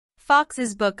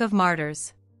Foxe's Book of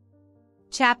Martyrs.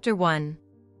 Chapter 1.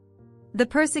 The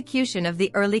Persecution of the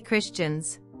Early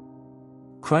Christians.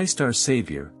 Christ our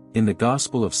Saviour, in the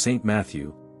Gospel of St.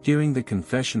 Matthew, hearing the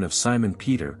confession of Simon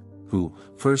Peter, who,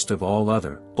 first of all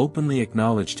other, openly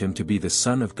acknowledged him to be the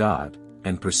Son of God,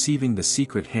 and perceiving the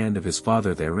secret hand of his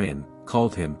Father therein,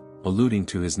 called him, alluding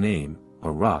to his name,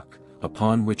 a rock,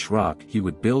 upon which rock he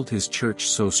would build his church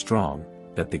so strong,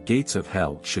 that the gates of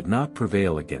hell should not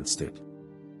prevail against it.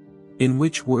 In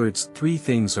which words three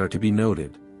things are to be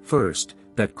noted: first,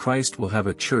 that Christ will have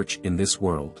a church in this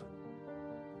world.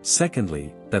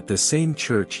 Secondly, that the same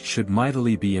church should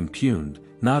mightily be impugned,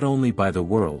 not only by the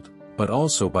world, but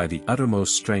also by the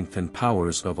uttermost strength and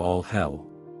powers of all hell.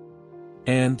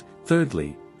 And,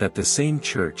 thirdly, that the same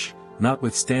church,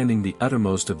 notwithstanding the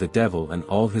uttermost of the devil and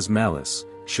all his malice,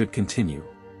 should continue.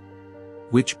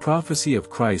 Which prophecy of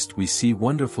Christ we see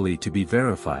wonderfully to be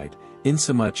verified,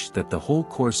 insomuch that the whole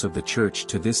course of the Church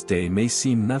to this day may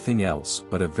seem nothing else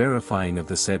but a verifying of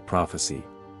the said prophecy.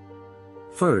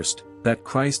 First, that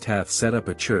Christ hath set up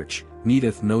a Church,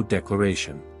 needeth no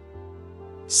declaration.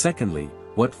 Secondly,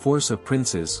 what force of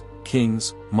princes,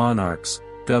 kings, monarchs,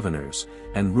 governors,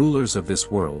 and rulers of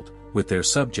this world, with their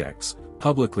subjects,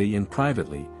 publicly and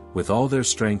privately, with all their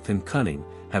strength and cunning,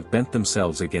 have bent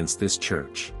themselves against this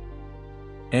Church.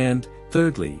 And,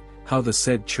 thirdly, how the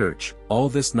said Church, all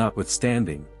this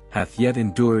notwithstanding, hath yet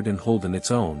endured and holden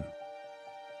its own.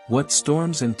 What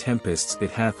storms and tempests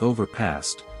it hath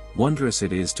overpassed, wondrous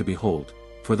it is to behold,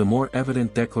 for the more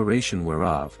evident declaration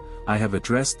whereof, I have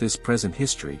addressed this present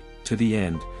history, to the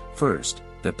end, first,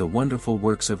 that the wonderful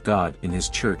works of God in his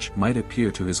Church might appear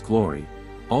to his glory,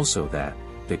 also that,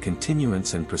 the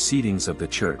continuance and proceedings of the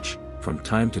Church, from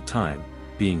time to time,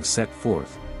 being set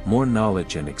forth, more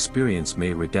knowledge and experience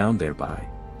may redound thereby,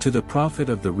 to the profit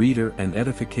of the reader and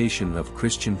edification of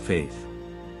Christian faith.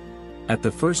 At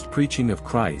the first preaching of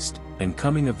Christ, and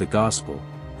coming of the gospel,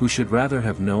 who should rather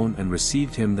have known and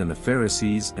received him than the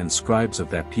Pharisees and scribes of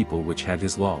that people which had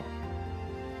his law?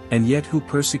 And yet who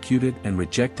persecuted and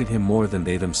rejected him more than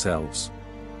they themselves?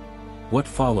 What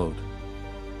followed?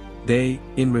 They,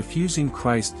 in refusing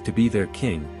Christ to be their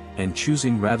king, and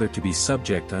choosing rather to be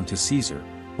subject unto Caesar,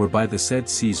 were by the said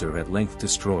Caesar at length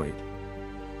destroyed.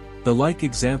 The like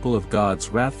example of God's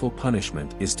wrathful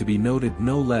punishment is to be noted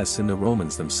no less in the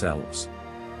Romans themselves.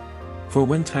 For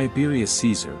when Tiberius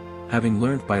Caesar, having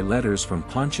learnt by letters from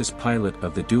Pontius Pilate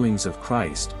of the doings of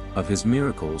Christ, of his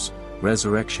miracles,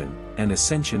 resurrection, and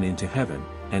ascension into heaven,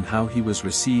 and how he was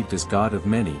received as God of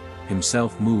many,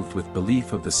 himself moved with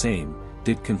belief of the same,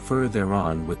 did confer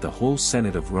thereon with the whole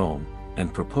Senate of Rome,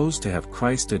 and proposed to have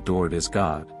Christ adored as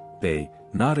God, they,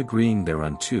 not agreeing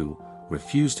thereunto,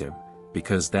 refused him,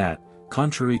 because that,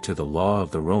 contrary to the law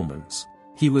of the Romans,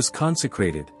 he was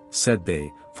consecrated, said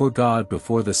they, for God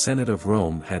before the Senate of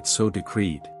Rome had so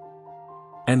decreed,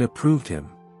 and approved him.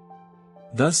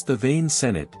 Thus the vain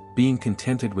Senate, being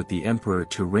contented with the emperor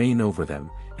to reign over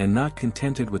them, and not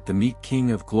contented with the meek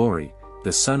King of glory,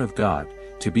 the Son of God,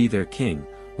 to be their king,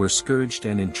 were scourged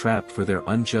and entrapped for their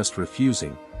unjust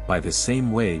refusing, by the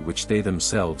same way which they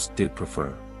themselves did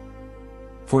prefer.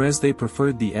 For as they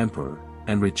preferred the emperor,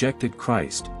 and rejected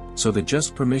Christ, so the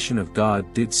just permission of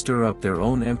God did stir up their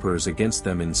own emperors against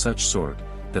them in such sort,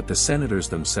 that the senators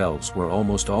themselves were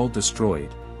almost all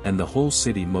destroyed, and the whole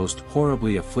city most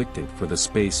horribly afflicted for the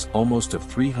space almost of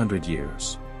 300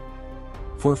 years.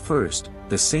 For first,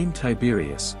 the same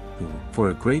Tiberius, who, for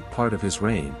a great part of his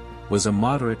reign, was a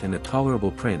moderate and a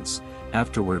tolerable prince,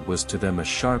 afterward was to them a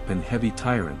sharp and heavy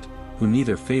tyrant, who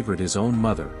neither favored his own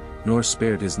mother, nor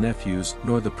spared his nephews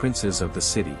nor the princes of the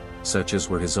city, such as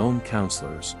were his own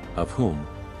counselors, of whom,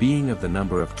 being of the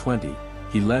number of 20,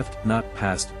 he left not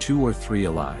past 2 or 3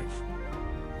 alive.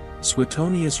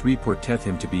 Suetonius reporteth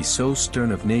him to be so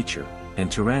stern of nature,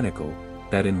 and tyrannical,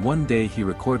 that in one day he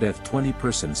recordeth 20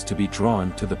 persons to be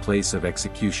drawn to the place of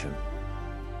execution.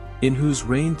 In whose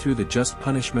reign through the just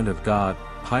punishment of God,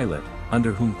 Pilate,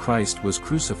 under whom Christ was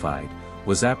crucified,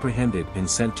 was apprehended and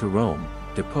sent to Rome,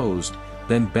 deposed,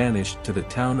 then banished to the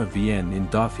town of Vienne in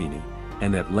Dauphiny,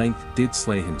 and at length did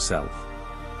slay himself.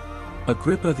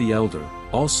 Agrippa the elder,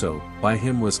 also, by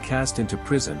him was cast into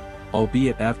prison,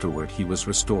 albeit afterward he was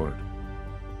restored.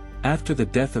 After the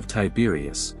death of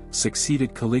Tiberius,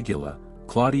 succeeded Caligula,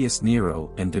 Claudius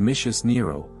Nero and Domitius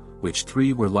Nero, which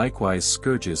three were likewise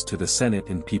scourges to the Senate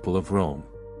and people of Rome.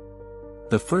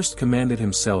 The first commanded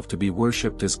himself to be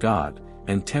worshipped as God,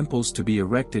 and temples to be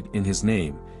erected in his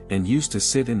name, and used to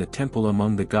sit in the temple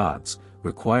among the gods,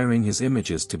 requiring his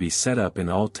images to be set up in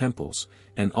all temples,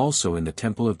 and also in the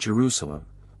temple of Jerusalem,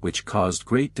 which caused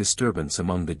great disturbance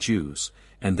among the Jews,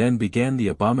 and then began the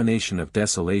abomination of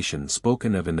desolation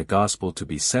spoken of in the Gospel to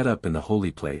be set up in the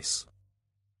holy place.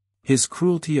 His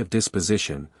cruelty of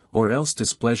disposition, or else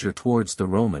displeasure towards the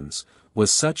Romans, was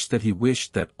such that he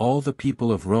wished that all the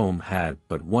people of Rome had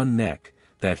but one neck,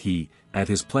 that he, at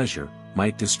his pleasure,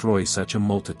 might destroy such a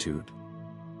multitude.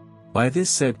 By this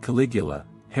said Caligula,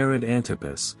 Herod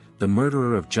Antipas, the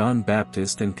murderer of John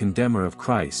Baptist and condemner of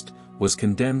Christ, was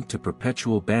condemned to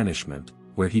perpetual banishment,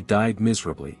 where he died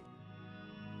miserably.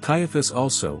 Caiaphas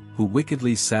also, who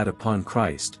wickedly sat upon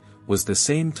Christ, was the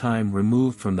same time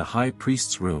removed from the high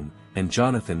priest's room, and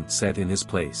Jonathan set in his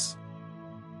place.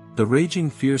 The raging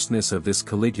fierceness of this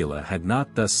Caligula had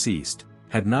not thus ceased,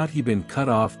 had not he been cut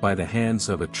off by the hands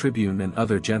of a tribune and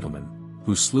other gentlemen,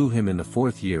 who slew him in the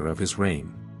 4th year of his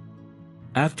reign.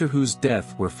 After whose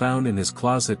death were found in his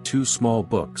closet 2 small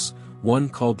books, one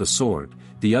called the Sword,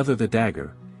 the other the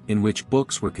Dagger, in which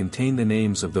books were contained the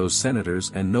names of those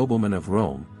senators and noblemen of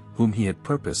Rome, whom he had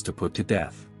purposed to put to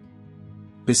death.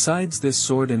 Besides this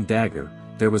sword and dagger,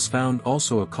 there was found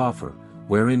also a coffer,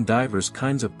 wherein divers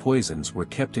kinds of poisons were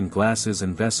kept in glasses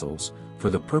and vessels, for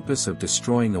the purpose of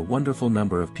destroying a wonderful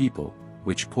number of people,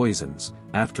 which poisons,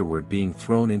 afterward being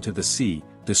thrown into the sea,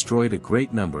 destroyed a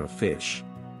great number of fish.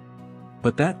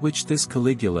 But that which this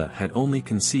Caligula had only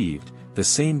conceived, the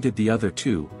same did the other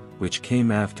 2, which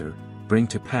came after, bring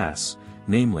to pass,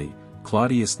 namely,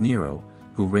 Claudius Nero,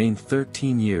 who reigned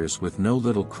 13 years with no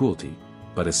little cruelty,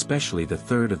 but especially the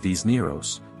 3rd of these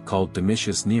Neros, called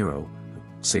Domitius Nero,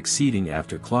 succeeding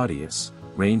after Claudius,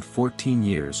 reigned 14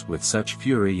 years with such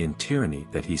fury and tyranny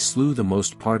that he slew the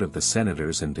most part of the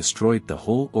senators and destroyed the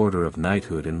whole order of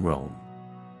knighthood in Rome.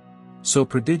 So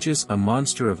prodigious a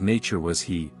monster of nature was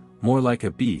he, more like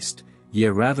a beast, yea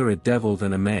rather a devil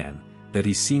than a man, that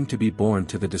he seemed to be born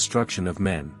to the destruction of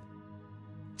men.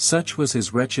 Such was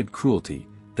his wretched cruelty,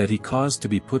 that he caused to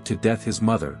be put to death his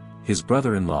mother, his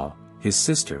brother-in-law, his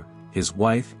sister, his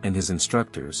wife and his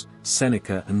instructors,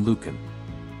 Seneca and Lucan.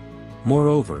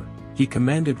 Moreover, he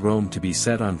commanded Rome to be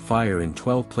set on fire in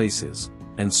 12 places,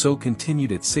 and so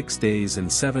continued it 6 days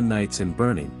and 7 nights in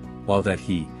burning, while that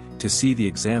he, to see the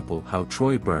example how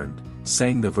Troy burned,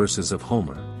 sang the verses of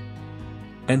Homer.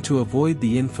 And to avoid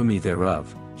the infamy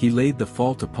thereof, he laid the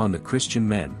fault upon the Christian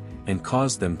men, and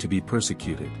caused them to be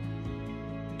persecuted.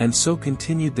 And so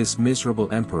continued this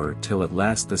miserable emperor till at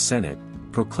last the Senate,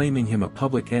 proclaiming him a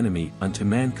public enemy unto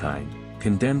mankind,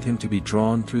 condemned him to be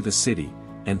drawn through the city,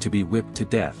 and to be whipped to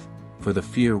death, for the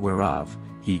fear whereof,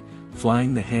 he,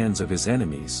 flying the hands of his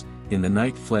enemies, in the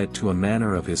night fled to a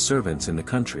manor of his servants in the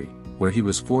country, where he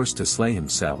was forced to slay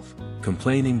himself,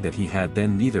 complaining that he had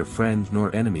then neither friend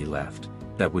nor enemy left,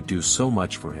 that would do so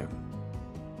much for him.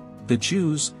 The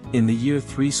Jews, in the year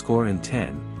 70,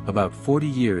 about 40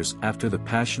 years after the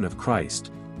Passion of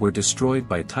Christ, were destroyed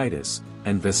by Titus,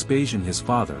 and Vespasian his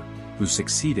father, who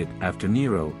succeeded after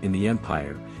Nero in the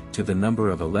empire, to the number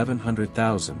of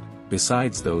 1,100,000,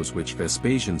 besides those which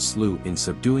Vespasian slew in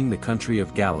subduing the country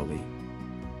of Galilee.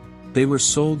 They were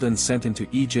sold and sent into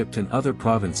Egypt and other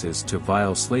provinces to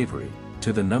vile slavery,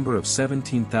 to the number of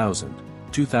 17,000,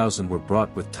 2,000 were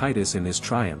brought with Titus in his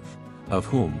triumph, of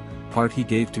whom, part he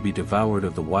gave to be devoured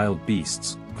of the wild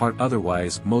beasts, part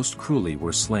otherwise most cruelly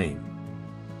were slain.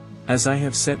 As I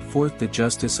have set forth the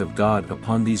justice of God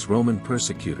upon these Roman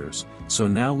persecutors, so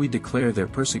now we declare their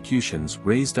persecutions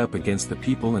raised up against the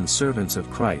people and servants of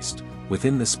Christ,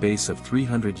 within the space of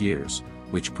 300 years,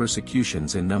 which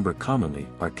persecutions in number commonly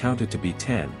are counted to be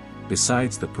 10,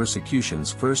 besides the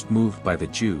persecutions first moved by the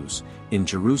Jews, in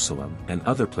Jerusalem and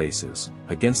other places,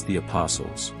 against the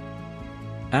apostles.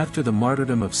 After the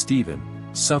martyrdom of Stephen,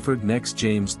 suffered next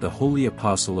James the holy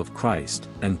apostle of Christ,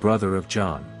 and brother of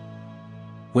John.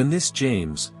 When this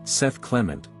James, saith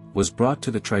Clement, was brought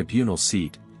to the tribunal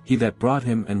seat, he that brought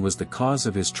him and was the cause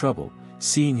of his trouble,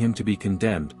 seeing him to be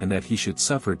condemned and that he should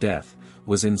suffer death,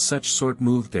 was in such sort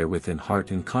moved therewith in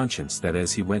heart and conscience that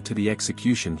as he went to the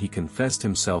execution he confessed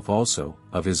himself also,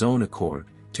 of his own accord,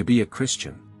 to be a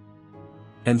Christian.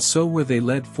 And so were they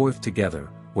led forth together,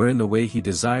 wherein the way he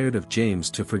desired of James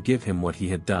to forgive him what he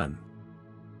had done.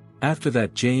 After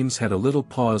that James had a little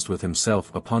paused with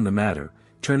himself upon the matter,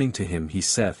 turning to him he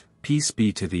saith, Peace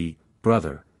be to thee,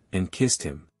 brother, and kissed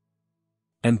him.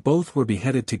 And both were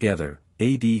beheaded together,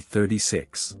 A.D.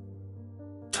 36.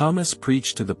 Thomas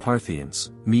preached to the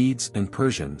Parthians, Medes and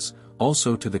Persians,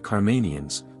 also to the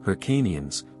Carmanians,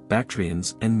 Hyrcanians,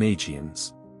 Bactrians and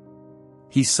Magians.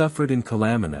 He suffered in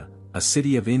Calamina, a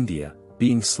city of India,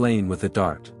 being slain with a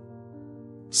dart.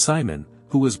 Simon,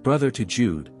 who was brother to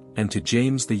Jude, and to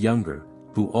James the younger,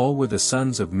 who all were the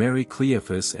sons of Mary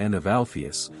Cleophas and of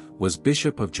Alphaeus, was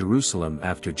bishop of Jerusalem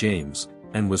after James,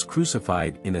 and was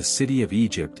crucified in a city of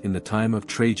Egypt in the time of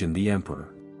Trajan the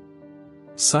emperor.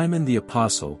 Simon the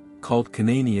Apostle, called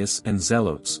Cananius and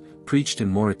Zelotes, preached in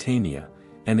Mauritania,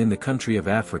 and in the country of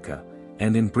Africa,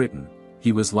 and in Britain,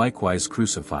 he was likewise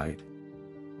crucified.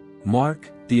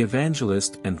 Mark, the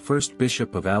evangelist and first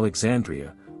bishop of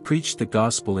Alexandria, preached the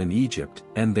gospel in Egypt,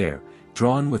 and there,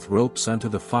 drawn with ropes unto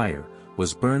the fire,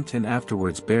 was burnt and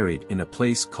afterwards buried in a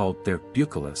place called there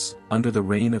Buchalus, under the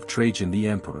reign of Trajan the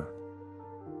emperor.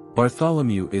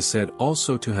 Bartholomew is said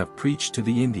also to have preached to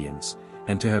the Indians,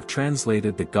 and to have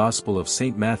translated the Gospel of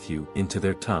St. Matthew into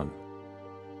their tongue.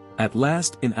 At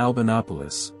last in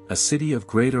Albanopolis, a city of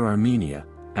Greater Armenia,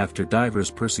 after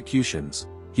divers persecutions,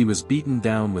 he was beaten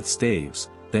down with staves,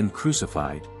 then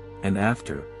crucified, and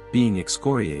after, being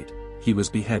excoriate, he was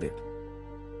beheaded.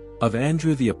 Of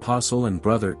Andrew the Apostle and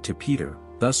brother to Peter,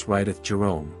 thus writeth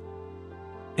Jerome.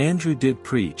 Andrew did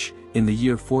preach, in the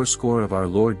year fourscore of our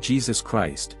Lord Jesus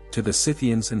Christ, to the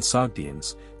Scythians and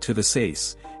Sogdians, to the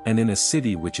Sais, and in a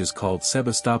city which is called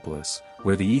Sebastopolis,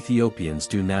 where the Ethiopians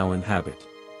do now inhabit.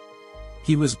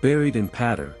 He was buried in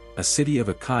Pater, a city of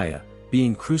Achaia,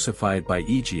 being crucified by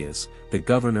Aegeas, the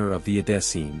governor of the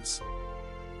Edessenes.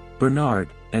 Bernard,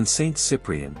 and Saint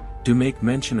Cyprian, do make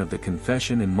mention of the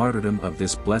confession and martyrdom of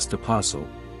this blessed apostle,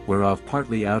 whereof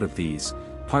partly out of these,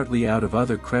 partly out of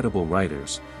other credible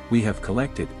writers, we have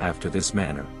collected after this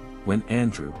manner, when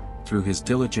Andrew, through his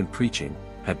diligent preaching,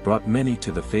 had brought many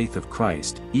to the faith of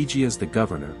Christ, Aegeas the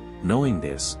governor, knowing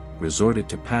this, resorted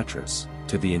to Patras,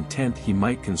 to the intent he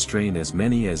might constrain as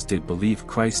many as did believe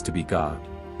Christ to be God,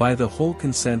 by the whole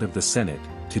consent of the Senate,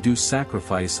 to do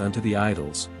sacrifice unto the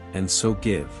idols, and so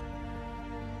give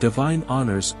divine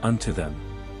honors unto them.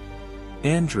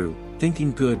 Andrew,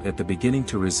 thinking good at the beginning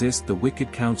to resist the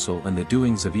wicked counsel and the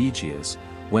doings of Aegeas,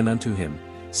 went unto him,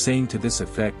 saying to this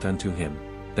effect unto him,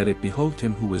 that it behoved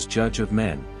him who was judge of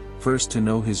men, first to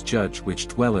know his judge which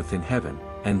dwelleth in heaven,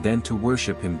 and then to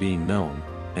worship him being known,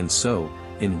 and so,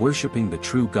 in worshipping the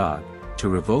true God, to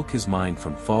revoke his mind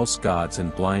from false gods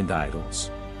and blind idols.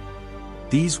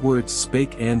 These words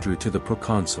spake Andrew to the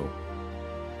proconsul.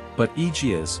 But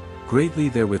Aegeas, greatly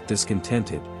therewith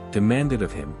discontented, demanded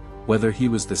of him, whether he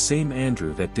was the same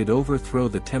Andrew that did overthrow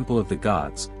the temple of the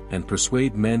gods, and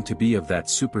persuade men to be of that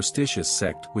superstitious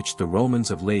sect which the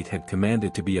Romans of late had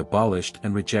commanded to be abolished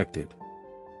and rejected.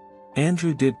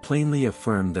 Andrew did plainly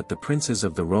affirm that the princes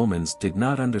of the Romans did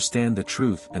not understand the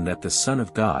truth, and that the Son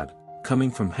of God,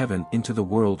 coming from heaven into the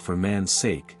world for man's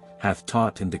sake, hath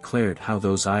taught and declared how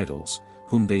those idols,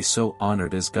 whom they so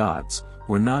honored as gods,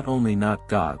 were not only not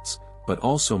gods, but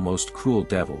also most cruel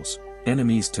devils,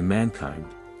 enemies to mankind,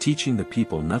 teaching the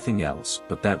people nothing else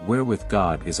but that wherewith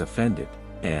God is offended,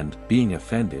 and, being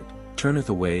offended, turneth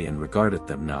away and regardeth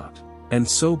them not, and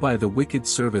so by the wicked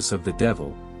service of the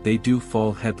devil, they do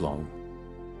fall headlong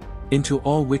into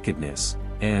all wickedness,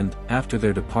 and, after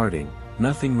their departing,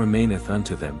 nothing remaineth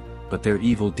unto them, but their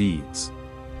evil deeds.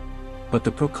 But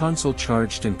the proconsul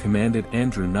charged and commanded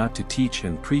Andrew not to teach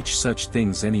and preach such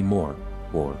things any more,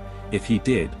 or, if he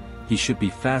did, he should be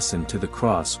fastened to the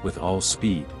cross with all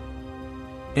speed.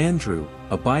 Andrew,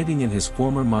 abiding in his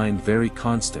former mind very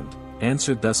constant,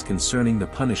 answered thus concerning the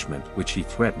punishment which he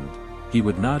threatened, he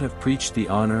would not have preached the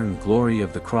honor and glory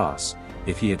of the cross,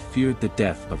 if he had feared the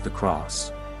death of the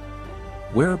cross.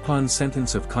 Whereupon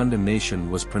sentence of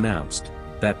condemnation was pronounced,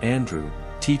 that Andrew,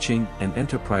 teaching and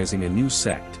enterprising a new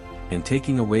sect, and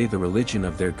taking away the religion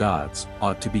of their gods,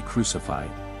 ought to be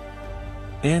crucified.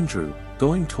 Andrew,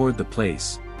 going toward the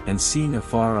place, and seeing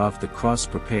afar off the cross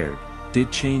prepared,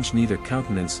 did change neither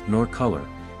countenance nor color,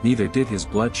 neither did his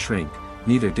blood shrink,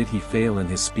 neither did he fail in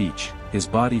his speech, his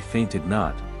body fainted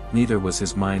not, neither was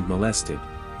his mind molested,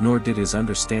 nor did his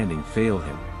understanding fail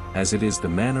him, as it is the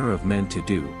manner of men to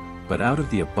do, but out of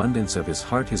the abundance of his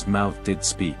heart his mouth did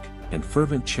speak, and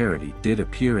fervent charity did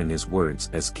appear in his words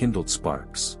as kindled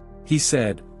sparks. He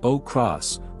said, O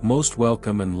cross, most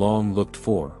welcome and long looked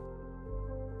for.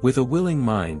 With a willing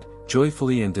mind,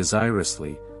 joyfully and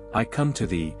desirously, I come to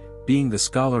thee, being the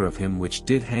scholar of him which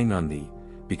did hang on thee,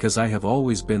 because I have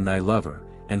always been thy lover,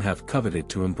 and have coveted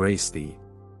to embrace thee.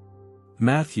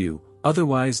 Matthew,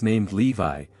 otherwise named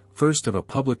Levi, first of a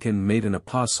publican made an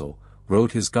apostle,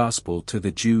 wrote his gospel to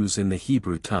the Jews in the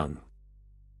Hebrew tongue.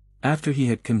 After he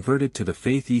had converted to the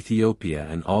faith Ethiopia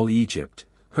and all Egypt,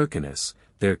 Hyrcanus,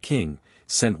 their king,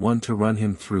 sent one to run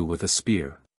him through with a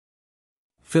spear.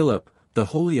 Philip, the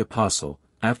holy apostle,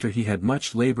 after he had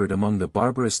much labored among the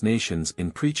barbarous nations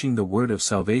in preaching the word of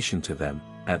salvation to them,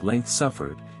 at length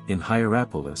suffered, in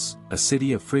Hierapolis, a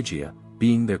city of Phrygia,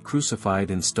 being there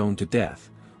crucified and stoned to death,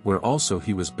 where also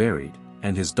he was buried,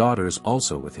 and his daughters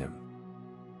also with him.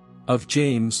 Of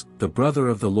James, the brother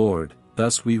of the Lord,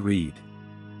 thus we read.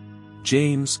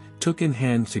 James took in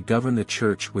hand to govern the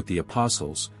church with the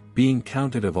apostles, being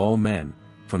counted of all men,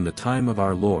 from the time of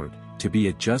our Lord, to be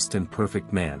a just and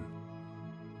perfect man.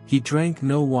 He drank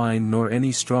no wine nor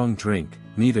any strong drink,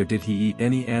 neither did he eat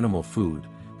any animal food,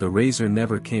 the razor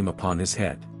never came upon his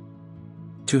head.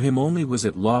 To him only was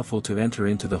it lawful to enter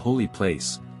into the holy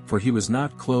place, for he was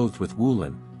not clothed with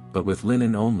woolen, but with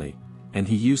linen only, and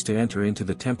he used to enter into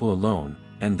the temple alone,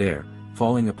 and there,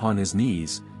 falling upon his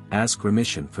knees, ask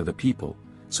remission for the people,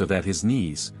 so that his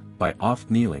knees, by oft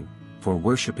kneeling, for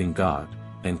worshipping God,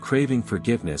 and craving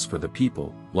forgiveness for the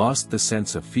people, lost the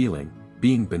sense of feeling,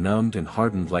 being benumbed and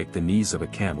hardened like the knees of a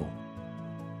camel.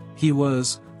 He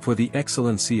was, for the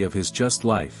excellency of his just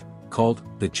life, called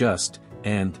the just,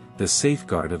 and the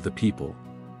safeguard of the people.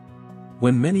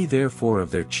 When many therefore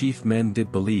of their chief men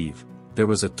did believe, there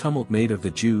was a tumult made of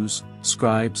the Jews,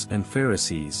 scribes and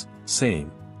Pharisees,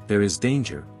 saying, There is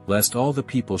danger, lest all the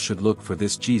people should look for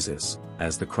this Jesus,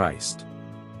 as the Christ.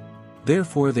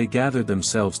 Therefore they gathered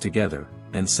themselves together,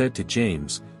 and said to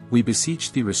James, We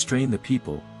beseech thee restrain the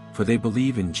people, for they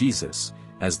believe in Jesus,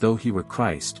 as though he were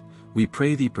Christ. We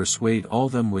pray thee persuade all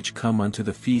them which come unto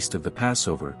the feast of the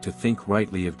Passover to think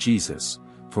rightly of Jesus,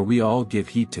 for we all give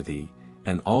heed to thee,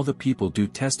 and all the people do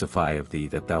testify of thee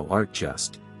that thou art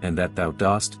just, and that thou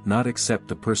dost not accept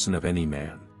the person of any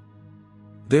man.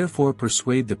 Therefore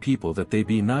persuade the people that they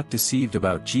be not deceived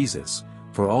about Jesus,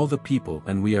 for all the people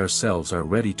and we ourselves are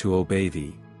ready to obey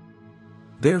thee.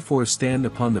 Therefore stand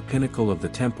upon the pinnacle of the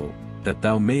temple, that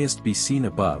thou mayest be seen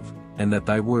above, and that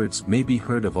thy words may be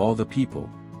heard of all the people,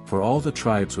 for all the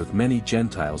tribes with many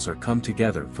Gentiles are come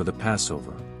together for the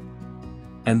Passover.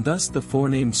 And thus the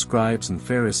forenamed scribes and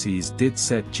Pharisees did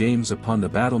set James upon the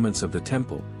battlements of the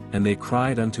temple, and they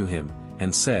cried unto him,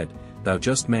 and said, Thou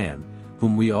just man,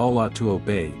 whom we all ought to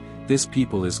obey, this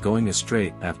people is going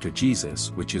astray after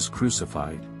Jesus which is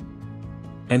crucified.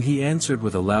 And he answered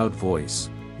with a loud voice,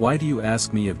 Why do you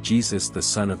ask me of Jesus the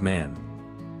Son of Man?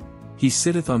 He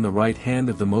sitteth on the right hand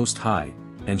of the Most High,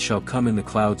 and shall come in the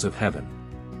clouds of heaven.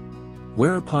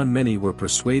 Whereupon many were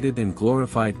persuaded and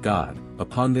glorified God,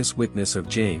 upon this witness of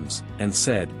James, and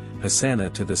said, Hosanna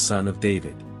to the Son of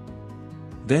David.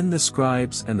 Then the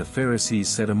scribes and the Pharisees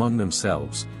said among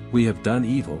themselves, We have done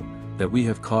evil, that we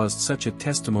have caused such a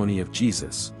testimony of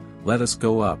Jesus. Let us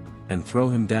go up, and throw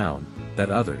him down, that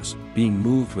others, being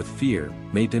moved with fear,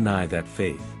 may deny that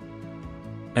faith.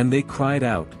 And they cried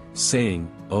out, saying,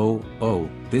 Oh,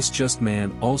 this just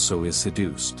man also is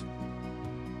seduced.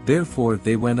 Therefore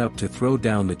they went up to throw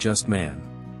down the just man.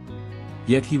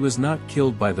 Yet he was not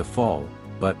killed by the fall,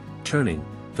 but, turning,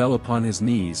 fell upon his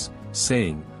knees,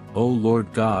 saying, O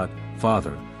Lord God,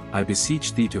 Father, I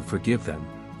beseech thee to forgive them,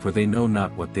 for they know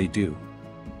not what they do.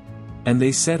 And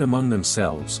they said among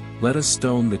themselves, Let us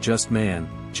stone the just man,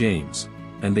 James,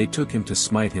 and they took him to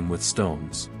smite him with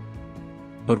stones.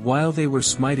 But while they were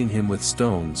smiting him with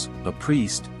stones, a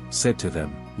priest said to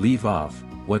them, Leave off,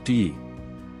 what do ye?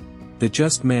 The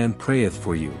just man prayeth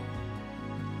for you.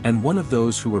 And one of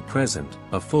those who were present,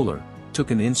 a fuller, took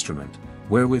an instrument,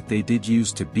 wherewith they did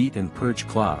use to beat and purge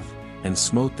cloth, and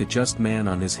smote the just man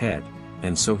on his head,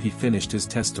 and so he finished his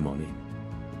testimony.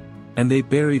 And they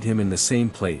buried him in the same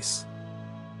place.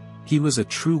 He was a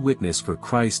true witness for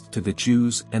Christ to the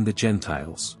Jews and the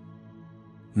Gentiles.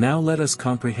 Now let us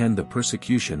comprehend the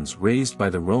persecutions raised by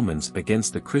the Romans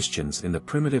against the Christians in the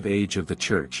primitive age of the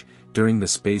Church, during the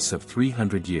space of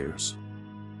 300 years.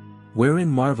 Wherein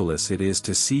marvelous it is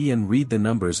to see and read the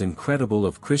numbers incredible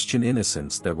of Christian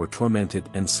innocents that were tormented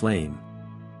and slain.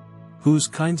 Whose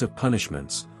kinds of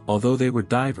punishments, although they were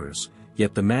divers,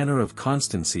 yet the manner of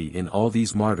constancy in all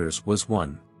these martyrs was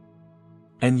one.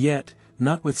 And yet,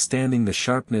 notwithstanding the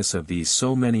sharpness of these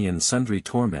so many and sundry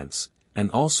torments, and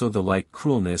also the like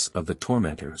cruelness of the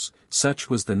tormentors, such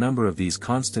was the number of these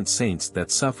constant saints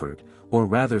that suffered, or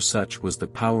rather such was the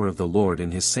power of the Lord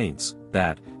in his saints,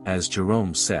 that, as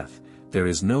Jerome saith, there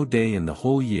is no day in the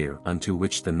whole year unto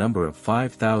which the number of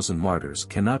 5,000 martyrs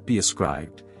cannot be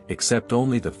ascribed, except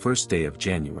only the first day of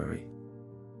January.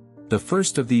 The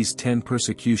first of these 10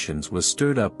 persecutions was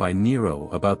stirred up by Nero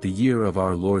about the year of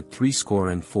our Lord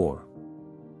 64.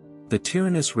 The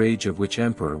tyrannous rage of which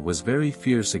emperor was very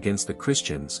fierce against the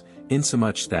Christians,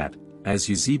 insomuch that, as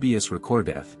Eusebius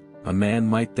recordeth, a man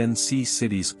might then see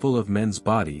cities full of men's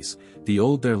bodies, the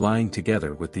old there lying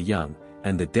together with the young,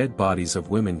 and the dead bodies of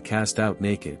women cast out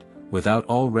naked, without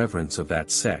all reverence of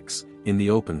that sex, in the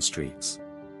open streets.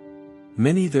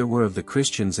 Many there were of the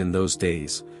Christians in those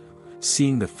days,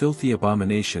 seeing the filthy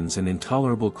abominations and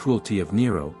intolerable cruelty of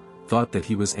Nero, thought that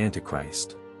he was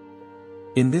Antichrist.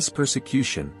 In this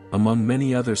persecution, among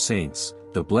many other saints,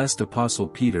 the blessed Apostle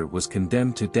Peter was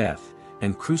condemned to death,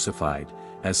 and crucified,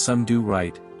 as some do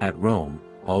write, at Rome,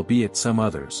 albeit some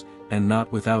others, and not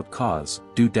without cause,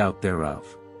 do doubt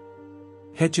thereof.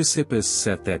 Hegesippus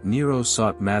saith that Nero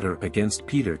sought matter against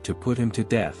Peter to put him to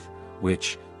death,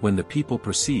 which, when the people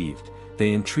perceived,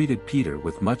 they entreated Peter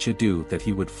with much ado that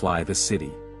he would fly the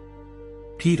city.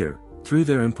 Peter, through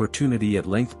their importunity at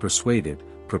length persuaded,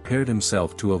 prepared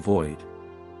himself to avoid.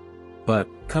 But,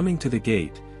 coming to the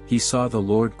gate, he saw the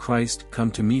Lord Christ come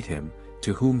to meet him,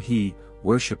 to whom he,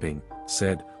 worshipping,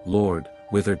 said, Lord,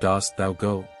 whither dost thou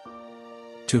go?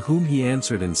 To whom he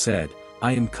answered and said,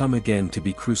 I am come again to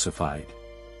be crucified.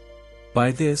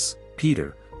 By this,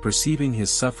 Peter, perceiving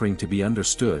his suffering to be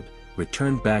understood,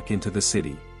 returned back into the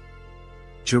city.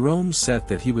 Jerome saith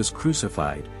that he was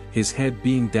crucified, his head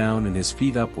being down and his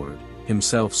feet upward,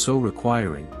 himself so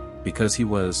requiring, because he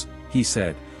was, he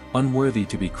said, unworthy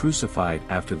to be crucified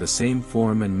after the same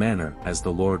form and manner as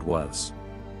the Lord was.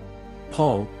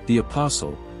 Paul, the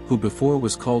apostle, who before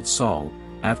was called Saul,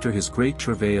 after his great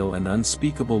travail and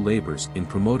unspeakable labors in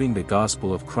promoting the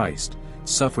gospel of Christ,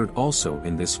 suffered also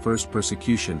in this first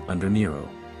persecution under Nero.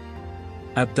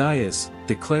 Abdias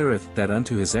declareth that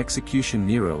unto his execution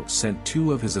Nero sent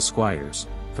 2 of his esquires,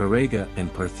 Pharega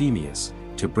and Parthenius,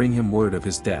 to bring him word of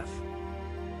his death.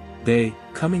 They,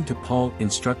 coming to Paul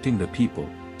instructing the people,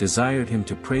 desired him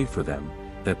to pray for them,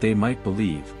 that they might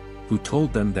believe, who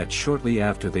told them that shortly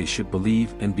after they should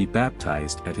believe and be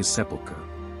baptized at his sepulchre.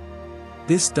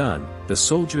 This done, the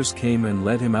soldiers came and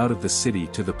led him out of the city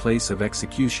to the place of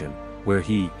execution, where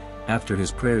he, after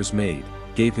his prayers made,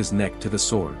 gave his neck to the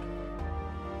sword.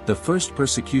 The first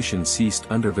persecution ceased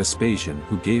under Vespasian,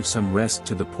 who gave some rest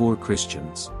to the poor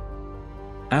Christians.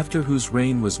 After whose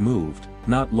reign was moved,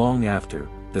 not long after,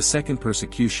 the second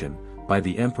persecution, by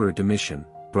the Emperor Domitian,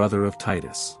 brother of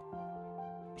Titus.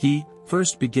 He,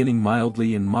 first beginning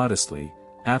mildly and modestly,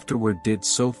 afterward did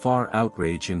so far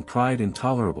outrage in pride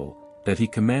intolerable, that he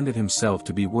commanded himself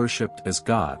to be worshipped as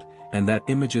God, and that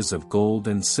images of gold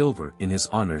and silver in his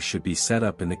honor should be set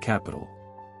up in the Capitol.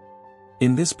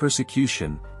 In this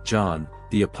persecution, John,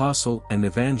 the apostle and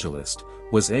evangelist,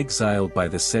 was exiled by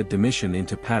the said Domitian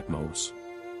into Patmos.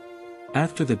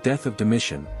 After the death of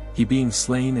Domitian, he being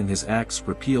slain and his acts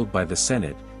repealed by the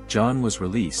Senate, John was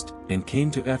released, and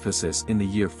came to Ephesus in the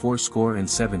year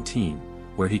 417,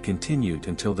 where he continued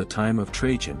until the time of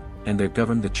Trajan, and there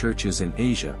governed the churches in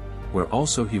Asia, where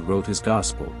also he wrote his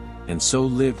gospel, and so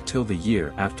lived till the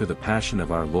year after the passion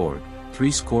of our Lord,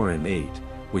 68,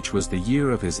 which was the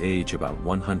year of his age about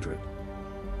 100.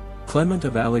 Clement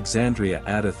of Alexandria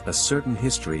addeth a certain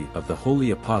history of the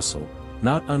holy apostle,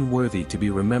 not unworthy to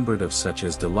be remembered of such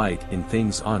as delight in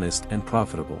things honest and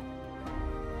profitable.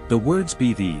 The words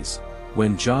be these: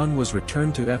 when John was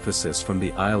returned to Ephesus from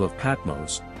the Isle of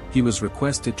Patmos, he was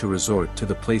requested to resort to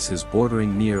the places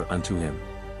bordering near unto him.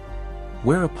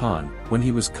 Whereupon, when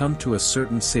he was come to a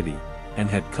certain city, and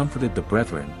had comforted the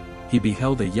brethren, he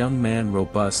beheld a young man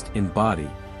robust in body,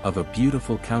 of a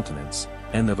beautiful countenance,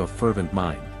 and of a fervent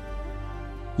mind.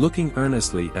 Looking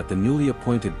earnestly at the newly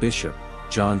appointed bishop,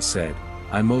 John said,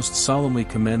 I most solemnly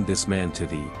commend this man to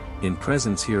thee, in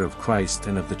presence here of Christ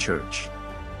and of the church.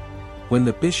 When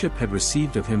the bishop had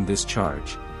received of him this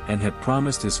charge, and had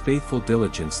promised his faithful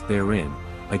diligence therein,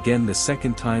 again the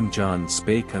second time John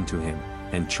spake unto him,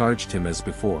 and charged him as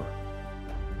before.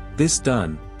 This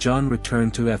done, John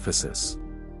returned to Ephesus.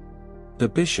 The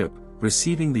bishop,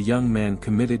 receiving the young man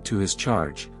committed to his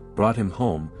charge, brought him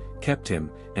home, kept him,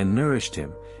 and nourished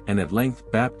him, and at length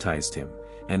baptized him,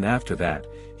 and after that,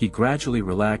 he gradually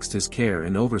relaxed his care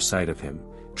and oversight of him,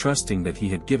 trusting that he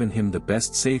had given him the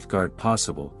best safeguard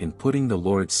possible in putting the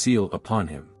Lord's seal upon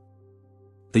him.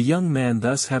 The young man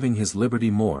thus having his liberty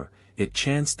more, it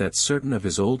chanced that certain of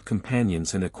his old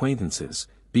companions and acquaintances,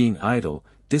 being idle,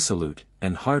 dissolute,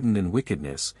 and hardened in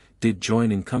wickedness, did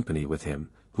join in company with him,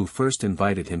 who first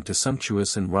invited him to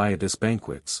sumptuous and riotous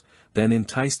banquets, then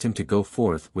enticed him to go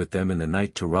forth with them in the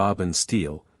night to rob and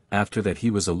steal, after that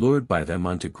he was allured by them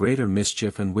unto greater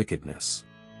mischief and wickedness.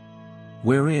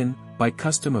 Wherein, by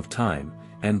custom of time,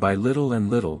 and by little and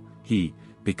little, he,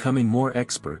 becoming more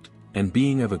expert, and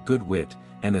being of a good wit,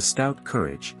 and a stout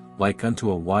courage, like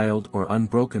unto a wild or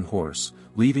unbroken horse,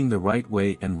 leaving the right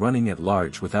way and running at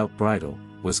large without bridle,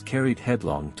 was carried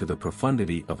headlong to the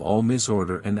profundity of all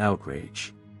misorder and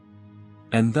outrage.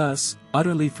 And thus,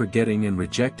 utterly forgetting and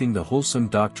rejecting the wholesome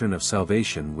doctrine of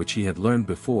salvation which he had learned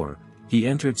before, he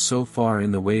entered so far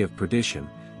in the way of perdition,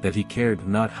 that he cared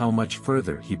not how much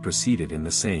further he proceeded in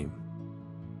the same.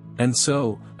 And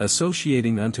so,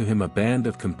 associating unto him a band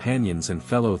of companions and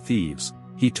fellow thieves,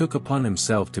 he took upon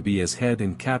himself to be as head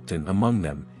and captain among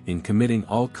them, in committing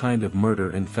all kind of murder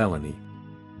and felony.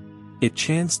 It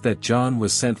chanced that John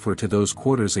was sent for to those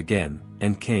quarters again,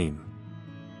 and came.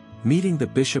 Meeting the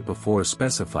bishop afore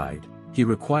specified, he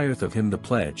requireth of him the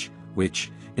pledge,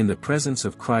 which, in the presence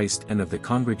of Christ and of the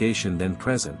congregation then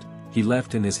present, he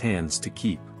left in his hands to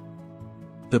keep.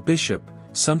 The bishop,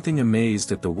 something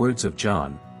amazed at the words of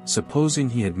John,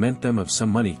 supposing he had meant them of some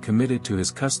money committed to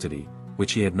his custody,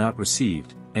 which he had not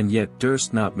received, and yet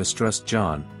durst not mistrust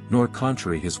John, nor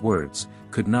contrary his words,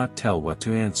 could not tell what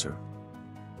to answer.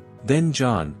 Then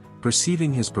John,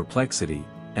 perceiving his perplexity,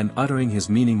 and uttering his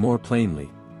meaning more plainly,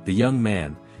 "The young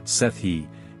man," saith he,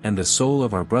 "and the soul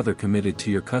of our brother committed to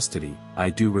your custody,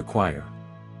 I do require."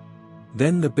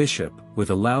 Then the bishop, with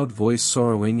a loud voice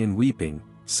sorrowing and weeping,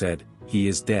 said, "He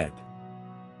is dead."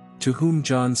 To whom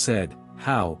John said,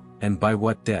 "How, and by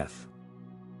what death?"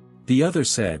 The other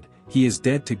said, "He is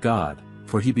dead to God,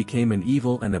 for he became an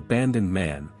evil and abandoned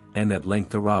man, and at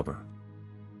length a robber.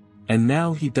 And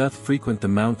now he doth frequent the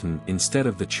mountain instead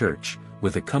of the church,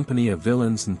 with a company of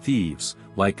villains and thieves,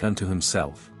 like unto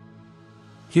himself."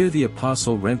 Here the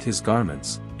apostle rent his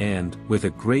garments, and, with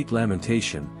a great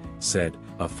lamentation, said,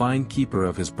 "A fine keeper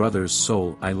of his brother's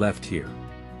soul I left here.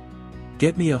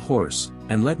 Get me a horse,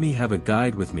 and let me have a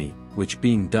guide with me," which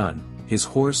being done, his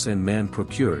horse and man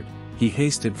procured, he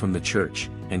hasted from the church,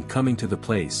 and coming to the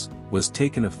place, was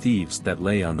taken of thieves that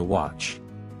lay on the watch.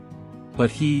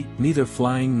 But he, neither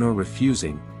flying nor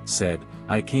refusing, said,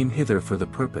 "I came hither for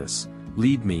the purpose,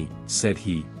 lead me," said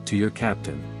he, "to your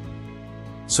captain."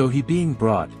 So he being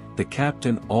brought, the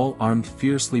captain all armed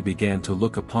fiercely began to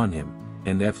look upon him,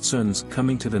 and eftsoons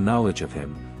coming to the knowledge of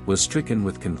him, was stricken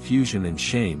with confusion and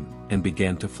shame, and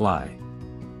began to fly.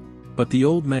 But the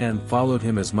old man followed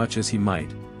him as much as he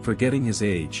might, forgetting his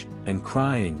age, and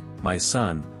crying, "My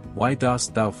son, why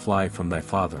dost thou fly from thy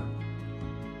father?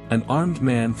 An armed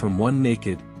man from one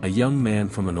naked, a young man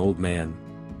from an old man?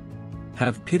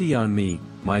 Have pity on me,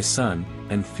 my son,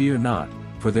 and fear not,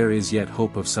 for there is yet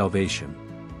hope of salvation.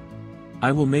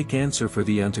 I will make answer for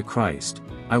thee unto Christ,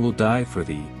 I will die for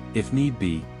thee, if need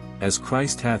be, as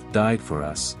Christ hath died for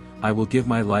us, I will give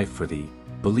my life for thee,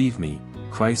 believe me,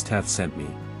 Christ hath sent me."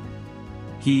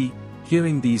 He,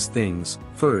 hearing these things,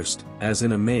 first, as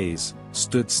in a maze,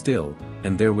 stood still,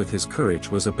 and therewith his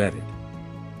courage was abated.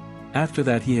 After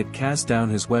that he had cast down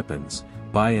his weapons,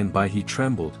 by and by he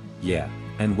trembled, yea,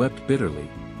 and wept bitterly,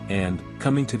 and,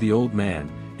 coming to the old man,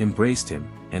 embraced him,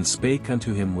 and spake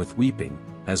unto him with weeping,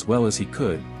 as well as he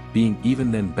could, being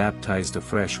even then baptized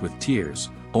afresh with tears,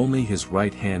 only his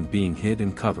right hand being hid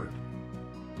and covered.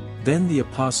 Then the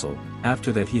apostle,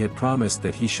 after that he had promised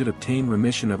that he should obtain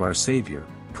remission of our Saviour,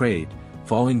 prayed,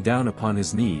 falling down upon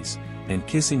his knees, and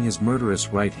kissing his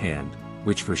murderous right hand,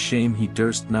 which for shame he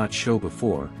durst not show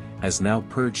before, as now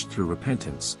purged through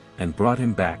repentance, and brought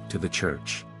him back to the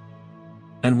church.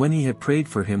 And when he had prayed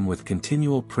for him with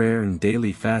continual prayer and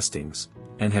daily fastings,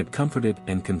 and had comforted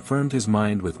and confirmed his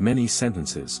mind with many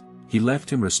sentences, he left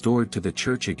him restored to the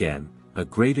church again, a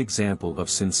great example of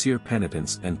sincere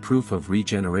penitence and proof of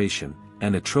regeneration,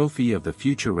 and a trophy of the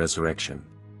future resurrection.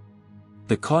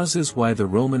 The causes why the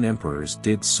Roman emperors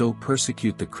did so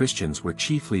persecute the Christians were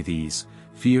chiefly these: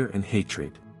 fear and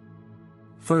hatred.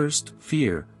 First,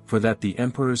 fear, for that the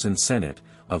emperors and senate,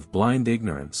 of blind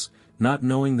ignorance, not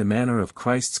knowing the manner of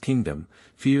Christ's kingdom,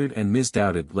 feared and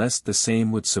misdoubted lest the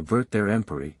same would subvert their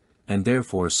empery, and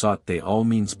therefore sought they all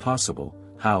means possible,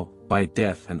 how, by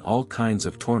death and all kinds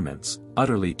of torments,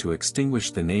 utterly to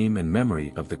extinguish the name and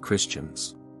memory of the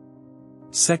Christians.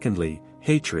 Secondly,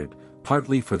 hatred,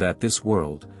 partly for that this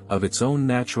world, of its own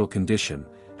natural condition,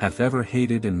 hath ever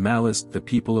hated and maliced the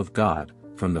people of God,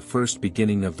 from the first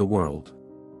beginning of the world.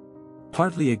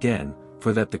 Partly again,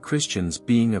 for that the Christians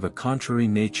being of a contrary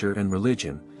nature and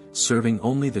religion, serving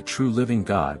only the true living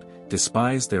God,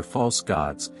 despised their false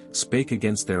gods, spake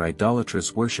against their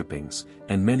idolatrous worshippings,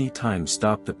 and many times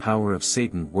stopped the power of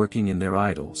Satan working in their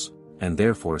idols, and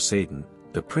therefore Satan,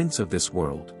 the prince of this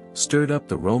world, stirred up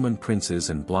the Roman princes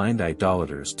and blind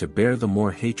idolaters to bear the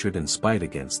more hatred and spite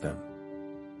against them.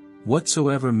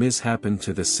 Whatsoever mishappened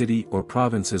to the city or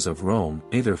provinces of Rome,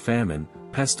 either famine,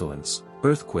 pestilence,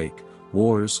 earthquake,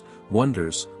 wars,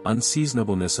 wonders,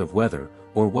 unseasonableness of weather,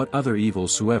 or what other evil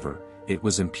soever, it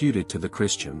was imputed to the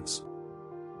Christians.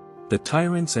 The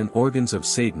tyrants and organs of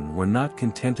Satan were not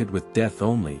contented with death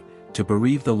only, to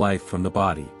bereave the life from the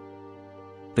body.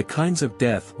 The kinds of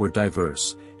death were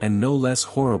diverse, and no less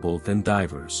horrible than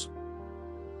divers.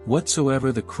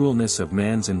 Whatsoever the cruelness of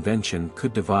man's invention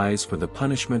could devise for the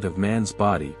punishment of man's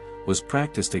body, was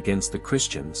practiced against the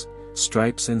Christians: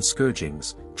 stripes and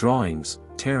scourgings, drawings,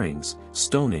 tearings,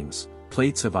 stonings,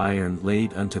 plates of iron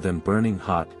laid unto them burning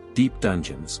hot, deep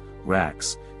dungeons,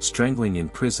 racks, strangling in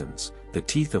prisons, the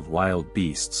teeth of wild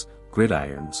beasts,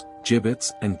 gridirons,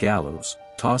 gibbets and gallows,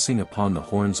 tossing upon the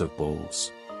horns of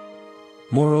bulls.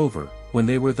 Moreover, when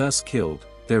they were thus killed,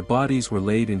 their bodies were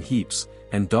laid in heaps,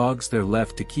 and dogs there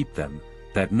left to keep them,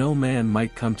 that no man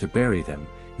might come to bury them,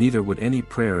 neither would any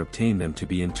prayer obtain them to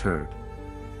be interred.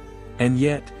 And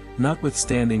yet,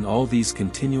 notwithstanding all these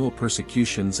continual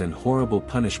persecutions and horrible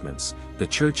punishments, the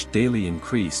Church daily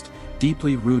increased,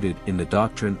 deeply rooted in the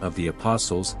doctrine of the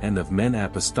apostles and of men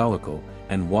apostolical,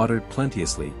 and watered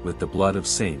plenteously with the blood of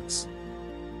saints.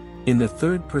 In the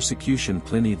third persecution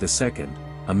Pliny II,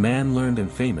 a man learned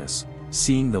and famous,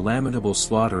 seeing the lamentable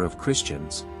slaughter of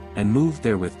Christians, and moved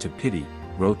therewith to pity,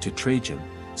 wrote to Trajan,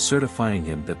 certifying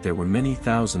him that there were many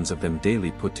thousands of them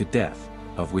daily put to death,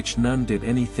 of which none did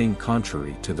anything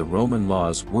contrary to the Roman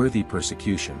laws worthy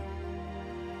persecution.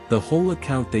 The whole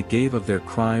account they gave of their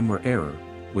crime or error,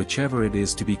 whichever it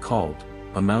is to be called,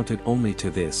 amounted only to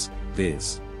this,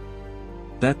 viz.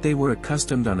 That they were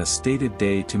accustomed on a stated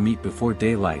day to meet before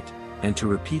daylight, and to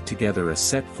repeat together a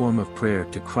set form of prayer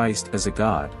to Christ as a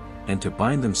God, and to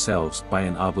bind themselves by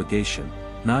an obligation,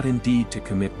 not indeed to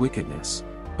commit wickedness,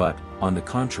 but, on the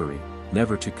contrary,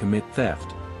 never to commit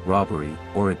theft, robbery,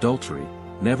 or adultery,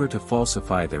 never to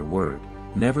falsify their word,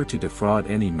 never to defraud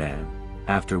any man,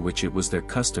 after which it was their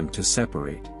custom to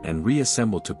separate and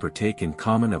reassemble to partake in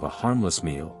common of a harmless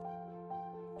meal.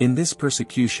 In this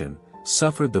persecution,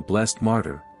 suffered the blessed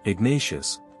martyr,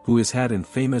 Ignatius, who is had in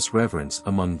famous reverence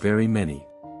among very many.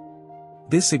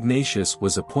 This Ignatius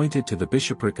was appointed to the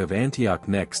bishopric of Antioch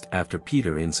next after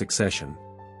Peter in succession.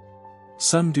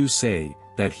 Some do say,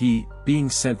 that he, being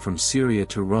sent from Syria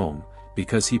to Rome,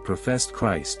 because he professed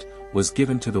Christ, was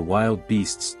given to the wild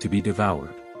beasts to be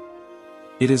devoured.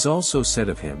 It is also said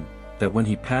of him, that when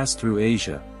he passed through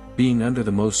Asia, being under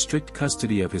the most strict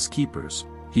custody of his keepers,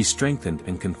 he strengthened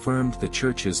and confirmed the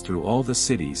churches through all the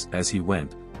cities as he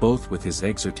went, both with his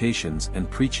exhortations and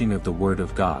preaching of the word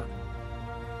of God.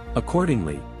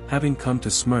 Accordingly, having come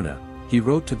to Smyrna, he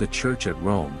wrote to the church at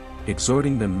Rome,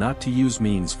 exhorting them not to use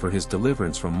means for his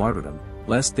deliverance from martyrdom,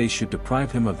 lest they should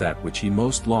deprive him of that which he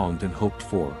most longed and hoped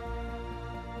for.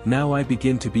 Now I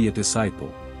begin to be a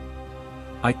disciple.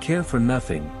 I care for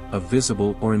nothing, of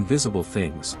visible or invisible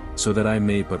things, so that I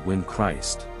may but win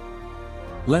Christ.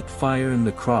 Let fire and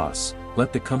the cross,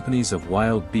 let the companies of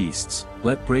wild beasts,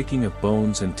 let breaking of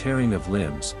bones and tearing of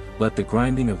limbs, let the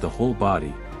grinding of the whole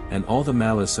body, and all the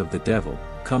malice of the devil,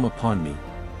 come upon me,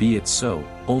 be it so,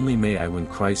 only may I win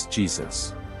Christ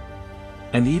Jesus.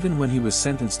 And even when he was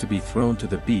sentenced to be thrown to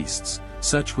the beasts,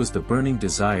 such was the burning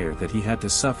desire that he had to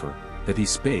suffer, that he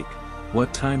spake,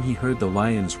 what time he heard the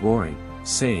lions roaring,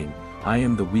 saying, I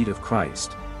am the wheat of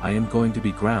Christ, I am going to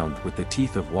be ground with the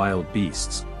teeth of wild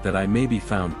beasts, that I may be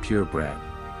found purebred.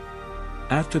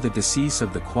 After the decease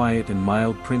of the quiet and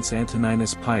mild Prince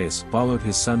Antoninus Pius followed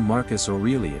his son Marcus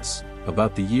Aurelius,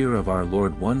 about the year of our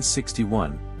Lord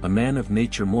 161, a man of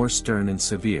nature more stern and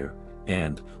severe,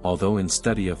 and, although in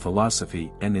study of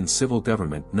philosophy and in civil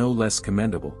government no less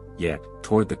commendable, yet,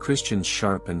 toward the Christians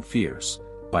sharp and fierce,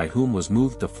 by whom was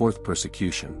moved the fourth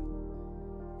persecution.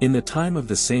 In the time of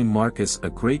the same Marcus a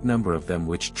great number of them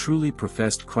which truly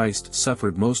professed Christ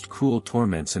suffered most cruel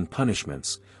torments and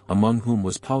punishments, among whom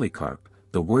was Polycarp,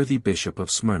 the worthy bishop of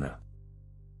Smyrna.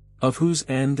 Of whose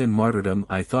end and martyrdom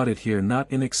I thought it here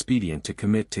not inexpedient to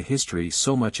commit to history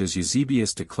so much as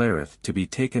Eusebius declareth to be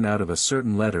taken out of a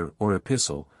certain letter or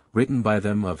epistle, written by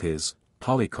them of his,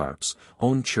 Polycarp's,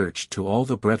 own church to all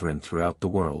the brethren throughout the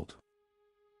world.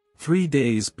 3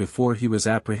 days before he was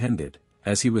apprehended,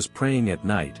 as he was praying at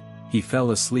night, he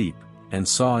fell asleep, and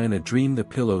saw in a dream the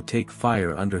pillow take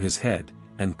fire under his head,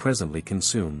 and presently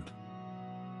consumed.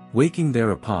 Waking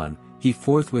thereupon, he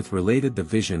forthwith related the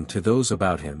vision to those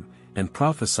about him, and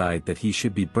prophesied that he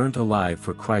should be burnt alive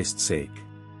for Christ's sake.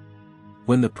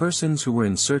 When the persons who were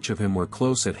in search of him were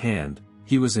close at hand,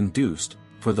 he was induced,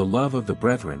 for the love of the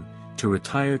brethren, to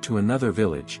retire to another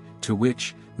village, to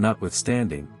which,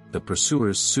 notwithstanding, the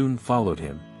pursuers soon followed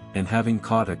him, and having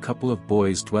caught a couple of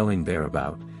boys dwelling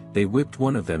thereabout, they whipped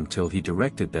one of them till he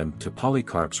directed them to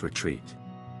Polycarp's retreat.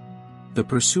 The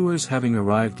pursuers having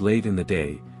arrived late in the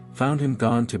day, found him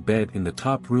gone to bed in the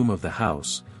top room of the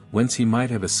house, whence he might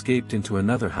have escaped into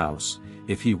another house,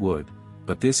 if he would,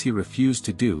 but this he refused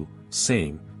to do,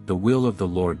 saying, The will of the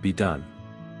Lord be done.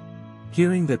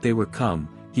 Hearing that they were come,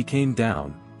 he came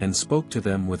down, and spoke to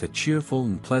them with a cheerful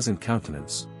and pleasant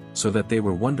countenance, so that they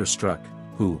were wonderstruck,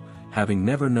 who, having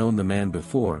never known the man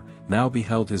before, now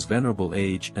beheld his venerable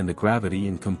age and the gravity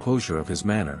and composure of his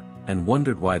manner, and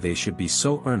wondered why they should be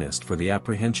so earnest for the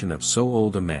apprehension of so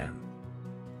old a man.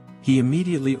 He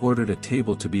immediately ordered a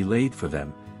table to be laid for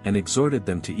them, and exhorted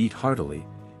them to eat heartily,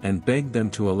 and begged them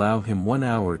to allow him 1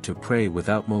 hour to pray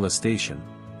without molestation,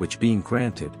 which being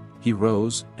granted, he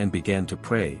rose and began to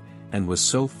pray, and was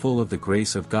so full of the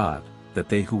grace of God, that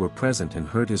they who were present and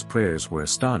heard his prayers were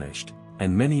astonished,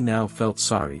 and many now felt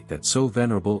sorry that so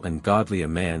venerable and godly a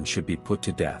man should be put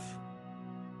to death.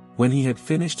 When he had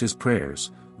finished his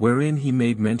prayers, wherein he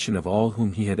made mention of all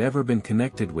whom he had ever been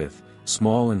connected with,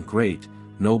 small and great,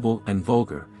 noble and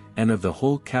vulgar, and of the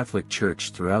whole Catholic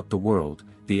Church throughout the world,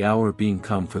 the hour being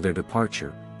come for their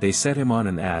departure, they set him on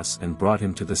an ass and brought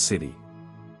him to the city.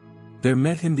 There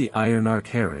met him the ironarch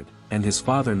Herod, and his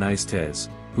father Nicetes,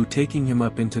 who taking him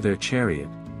up into their chariot,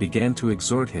 began to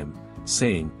exhort him,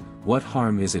 saying, What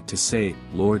harm is it to say,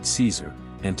 Lord Caesar,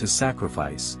 and to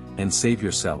sacrifice, and save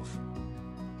yourself?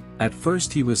 At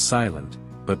first he was silent,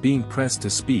 but being pressed to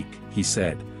speak, he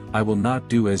said, I will not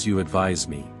do as you advise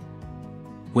me.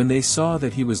 When they saw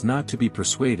that he was not to be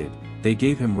persuaded, they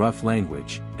gave him rough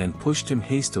language, and pushed him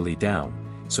hastily down,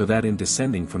 so that in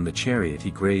descending from the chariot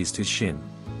he grazed his shin.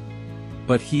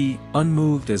 But he,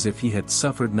 unmoved as if he had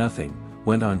suffered nothing,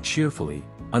 went on cheerfully,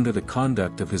 under the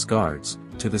conduct of his guards,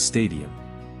 to the stadium.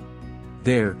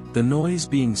 There, the noise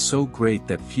being so great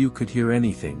that few could hear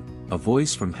anything, a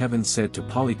voice from heaven said to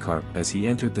Polycarp as he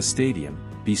entered the stadium,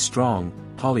 Be strong,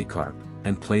 Polycarp,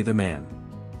 and play the man.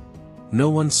 No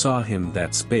one saw him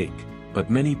that spake, but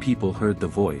many people heard the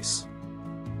voice.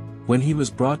 When he was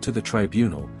brought to the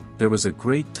tribunal, there was a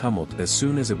great tumult as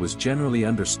soon as it was generally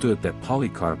understood that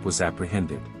Polycarp was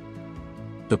apprehended.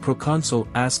 The proconsul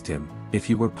asked him, if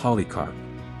he were Polycarp.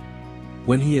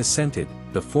 When he assented,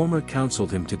 the former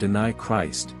counseled him to deny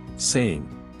Christ, saying,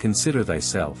 Consider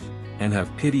thyself, and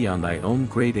have pity on thy own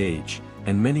great age,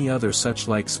 and many other such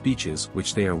like speeches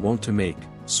which they are wont to make,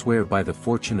 swear by the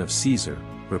fortune of Caesar,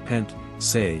 repent,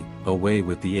 say, away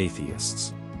with the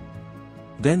atheists.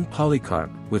 Then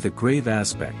Polycarp, with a grave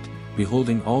aspect,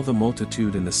 beholding all the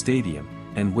multitude in the stadium,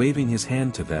 and waving his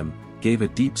hand to them, gave a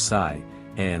deep sigh,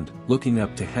 and, looking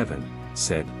up to heaven,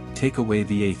 said, Take away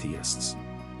the atheists.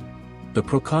 The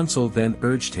proconsul then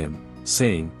urged him,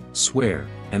 saying, Swear,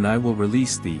 and I will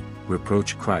release thee,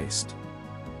 reproach Christ.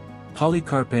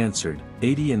 Polycarp answered,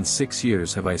 86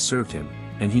 years have I served him,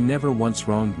 and he never once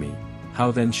wronged me, how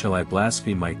then shall I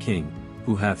blaspheme my king,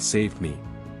 who hath saved me?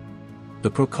 The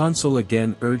proconsul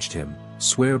again urged him,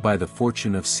 Swear by the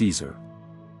fortune of Caesar.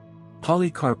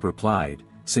 Polycarp replied,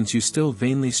 Since you still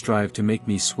vainly strive to make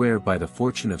me swear by the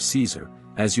fortune of Caesar,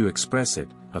 as you express it,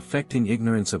 affecting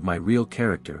ignorance of my real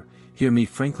character, hear me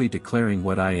frankly declaring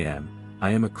what I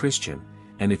am a Christian,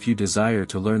 and if you desire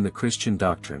to learn the Christian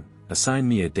doctrine, assign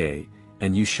me a day,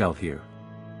 and you shall hear.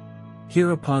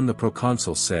 Hereupon the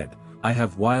proconsul said, I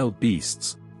have wild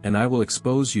beasts, and I will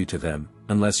expose you to them,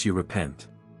 unless you repent.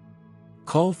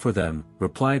 Call for them,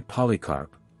 replied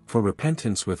Polycarp, for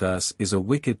repentance with us is a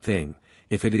wicked thing,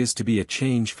 if it is to be a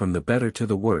change from the better to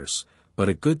the worse, but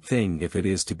a good thing if it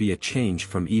is to be a change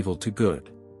from evil to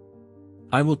good.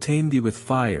 I will tame thee with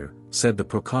fire, said the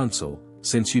proconsul,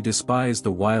 since you despise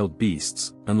the wild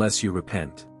beasts, unless you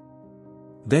repent.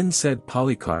 Then said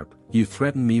Polycarp, You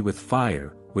threaten me with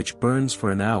fire, which burns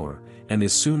for an hour, and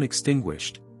is soon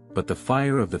extinguished, but the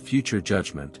fire of the future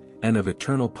judgment, and of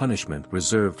eternal punishment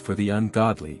reserved for the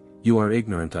ungodly, you are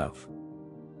ignorant of.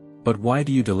 But why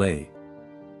do you delay?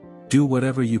 Do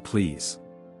whatever you please.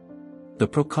 The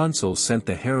proconsul sent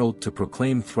the herald to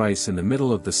proclaim thrice in the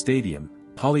middle of the stadium,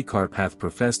 Polycarp hath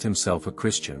professed himself a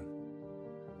Christian.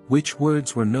 Which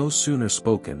words were no sooner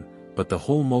spoken, but the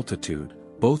whole multitude,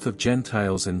 both of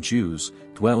Gentiles and Jews,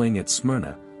 dwelling at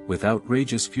Smyrna, with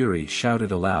outrageous fury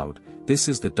shouted aloud, This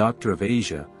is the doctor of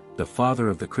Asia, the father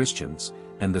of the Christians,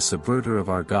 and the subverter of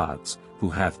our gods, who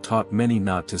hath taught many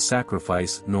not to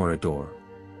sacrifice nor adore.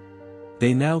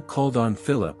 They now called on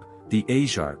Philip, the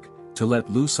Asiarch, to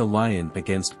let loose a lion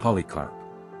against Polycarp.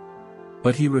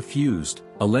 But he refused,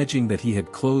 alleging that he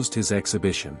had closed his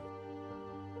exhibition.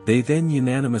 They then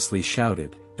unanimously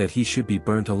shouted, that he should be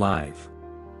burnt alive.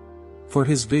 For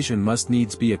his vision must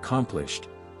needs be accomplished,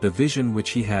 the vision which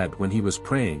he had when he was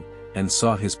praying, and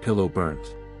saw his pillow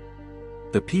burnt.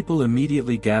 The people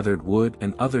immediately gathered wood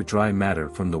and other dry matter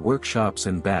from the workshops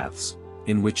and baths,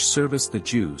 in which service the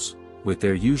Jews, with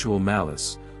their usual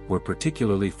malice, were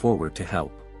particularly forward to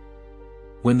help.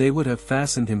 When they would have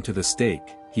fastened him to the stake,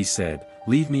 he said,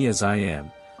 Leave me as I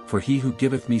am, for he who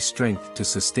giveth me strength to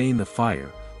sustain the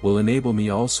fire, will enable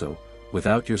me also,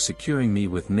 without your securing me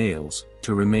with nails,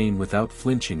 to remain without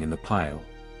flinching in the pile.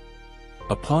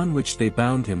 Upon which they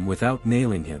bound him without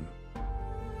nailing him.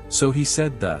 So he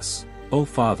said thus, O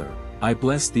Father, I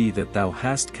bless thee that thou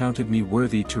hast counted me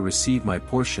worthy to receive my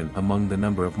portion among the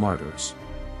number of martyrs.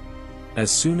 As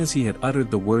soon as he had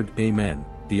uttered the word Amen,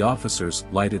 the officers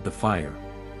lighted the fire.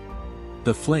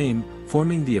 The flame,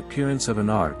 forming the appearance of an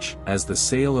arch, as the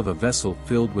sail of a vessel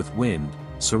filled with wind,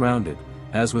 surrounded,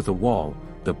 as with a wall,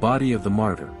 the body of the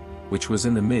martyr, which was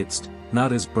in the midst,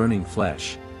 not as burning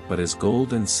flesh, but as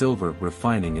gold and silver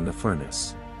refining in the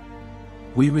furnace.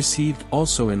 We received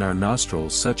also in our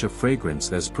nostrils such a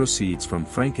fragrance as proceeds from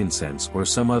frankincense or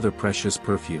some other precious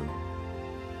perfume.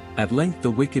 At length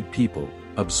the wicked people,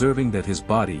 observing that his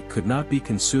body could not be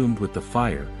consumed with the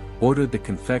fire, ordered the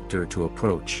confecter to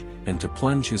approach, and to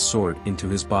plunge his sword into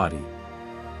his body.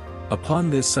 Upon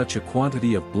this such a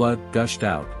quantity of blood gushed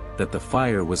out, that the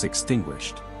fire was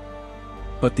extinguished.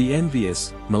 But the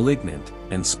envious, malignant,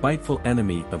 and spiteful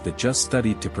enemy of the just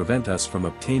studied to prevent us from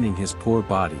obtaining his poor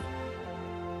body.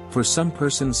 For some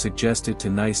persons suggested to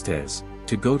Nicetes,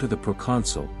 to go to the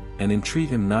proconsul, and entreat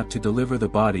him not to deliver the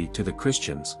body to the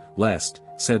Christians, lest,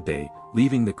 said they,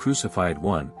 leaving the crucified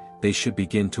one, they should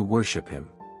begin to worship him.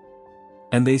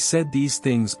 And they said these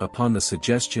things upon the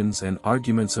suggestions and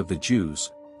arguments of the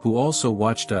Jews, who also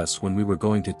watched us when we were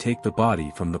going to take the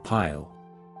body from the pile.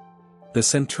 The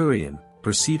centurion,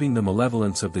 perceiving the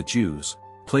malevolence of the Jews,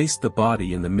 placed the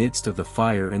body in the midst of the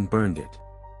fire and burned it.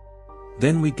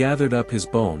 Then we gathered up his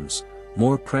bones,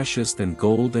 more precious than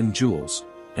gold and jewels,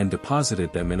 and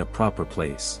deposited them in a proper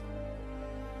place.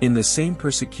 In the same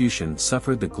persecution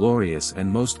suffered the glorious and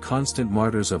most constant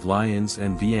martyrs of Lyons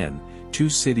and Vienne, 2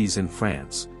 cities in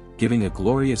France, giving a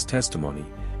glorious testimony,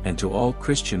 and to all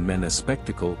Christian men a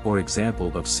spectacle or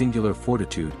example of singular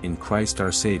fortitude in Christ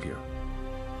our Saviour.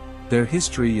 Their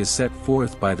history is set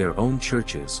forth by their own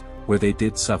churches, where they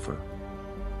did suffer.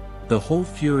 The whole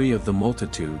fury of the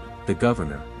multitude, the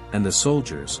governor, and the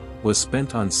soldiers, was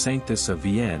spent on Sanctus of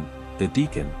Vienne, the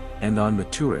deacon, and on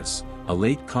Martyrs, a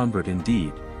late convert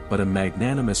indeed, but a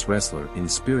magnanimous wrestler in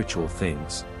spiritual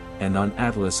things, and on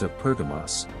Attalus of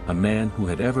Pergamos, a man who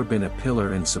had ever been a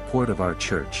pillar and support of our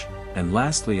church, and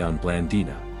lastly on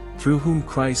Blandina, through whom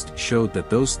Christ showed that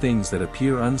those things that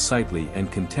appear unsightly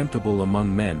and contemptible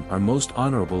among men are most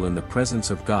honorable in the presence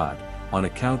of God, on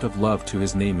account of love to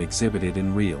his name exhibited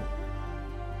in real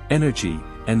energy,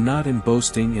 and not in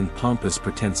boasting in pompous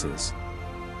pretenses.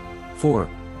 For,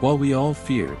 while we all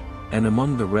feared, and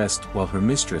among the rest while her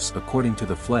mistress according to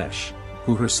the flesh,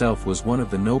 who herself was one of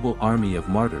the noble army of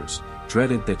martyrs,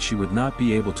 dreaded that she would not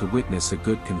be able to witness a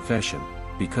good confession,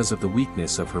 because of the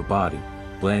weakness of her body,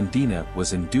 Blandina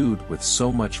was endued with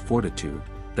so much fortitude,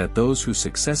 that those who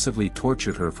successively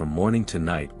tortured her from morning to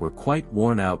night were quite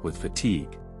worn out with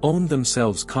fatigue, owned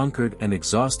themselves conquered and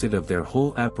exhausted of their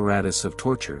whole apparatus of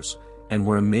tortures, and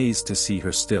were amazed to see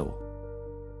her still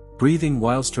breathing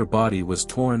whilst her body was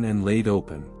torn and laid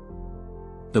open.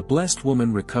 The blessed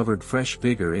woman recovered fresh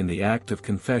vigor in the act of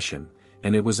confession,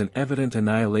 and it was an evident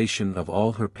annihilation of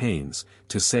all her pains,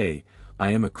 to say,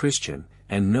 I am a Christian,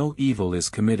 and no evil is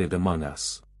committed among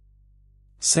us.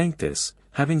 Sanctus,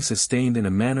 having sustained in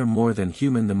a manner more than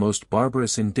human the most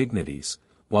barbarous indignities,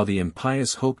 while the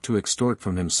impious hoped to extort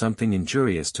from him something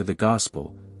injurious to the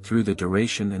gospel, through the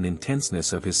duration and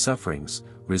intenseness of his sufferings,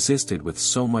 resisted with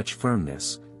so much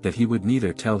firmness, that he would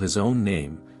neither tell his own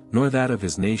name, nor that of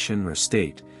his nation or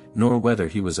state, nor whether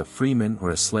he was a freeman or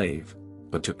a slave,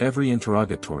 but to every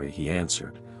interrogatory he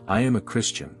answered, I am a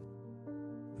Christian.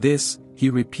 This, he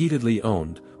repeatedly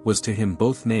owned, was to him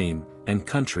both name, and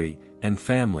country, and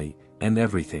family, and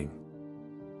everything.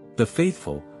 The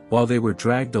faithful, while they were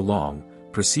dragged along,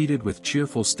 proceeded with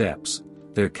cheerful steps,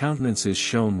 their countenances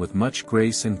shone with much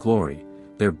grace and glory,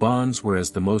 their bonds were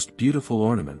as the most beautiful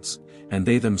ornaments, and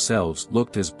they themselves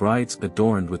looked as brides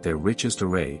adorned with their richest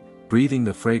array, breathing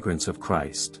the fragrance of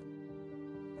Christ.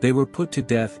 They were put to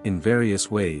death in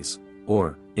various ways,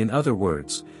 or, in other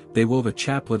words, they wove a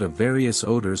chaplet of various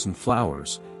odors and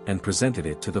flowers, and presented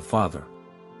it to the Father.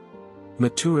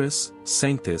 Martyrs,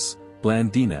 Sanctus,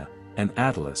 Blandina, and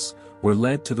Attalus, were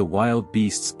led to the wild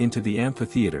beasts into the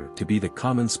amphitheatre to be the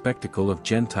common spectacle of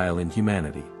Gentile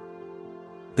inhumanity.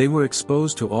 They were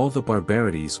exposed to all the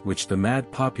barbarities which the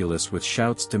mad populace with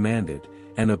shouts demanded,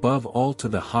 and above all to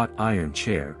the hot iron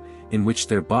chair, in which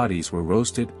their bodies were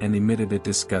roasted and emitted a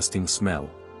disgusting smell.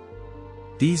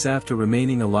 These, after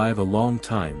remaining alive a long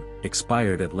time,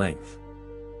 expired at length.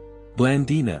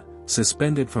 Blandina,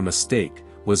 suspended from a stake,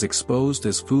 was exposed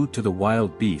as food to the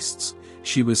wild beasts.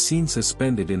 She was seen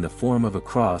suspended in the form of a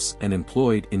cross and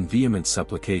employed in vehement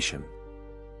supplication.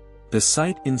 The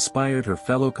sight inspired her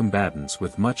fellow combatants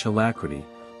with much alacrity,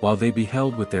 while they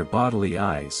beheld with their bodily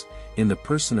eyes, in the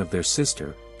person of their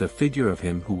sister, the figure of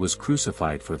him who was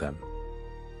crucified for them.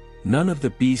 None of the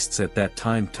beasts at that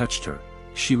time touched her,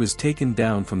 she was taken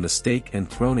down from the stake and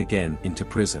thrown again into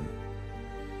prison.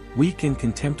 Weak and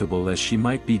contemptible as she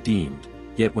might be deemed,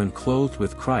 yet when clothed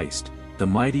with Christ, the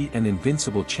mighty and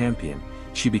invincible champion,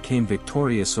 she became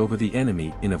victorious over the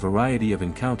enemy in a variety of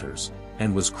encounters,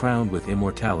 and was crowned with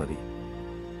immortality.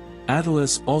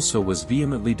 Attalus also was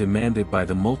vehemently demanded by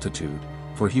the multitude,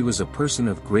 for he was a person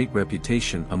of great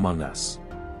reputation among us.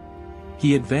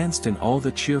 He advanced in all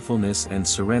the cheerfulness and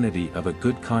serenity of a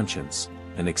good conscience,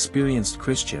 an experienced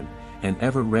Christian, and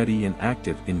ever ready and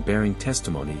active in bearing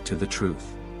testimony to the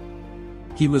truth.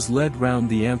 He was led round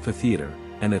the amphitheatre,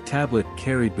 and a tablet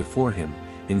carried before him,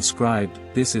 inscribed,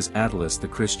 "This is Attalus the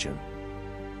Christian."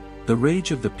 The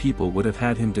rage of the people would have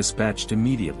had him dispatched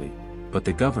immediately, but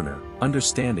the governor,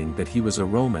 understanding that he was a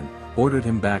Roman, ordered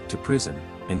him back to prison,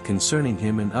 and concerning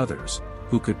him and others,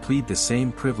 who could plead the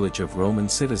same privilege of Roman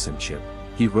citizenship,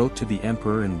 he wrote to the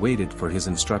emperor and waited for his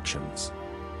instructions.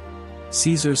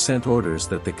 Caesar sent orders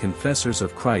that the confessors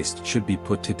of Christ should be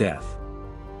put to death.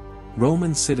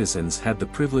 Roman citizens had the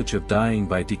privilege of dying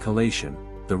by decollation,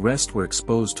 the rest were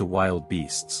exposed to wild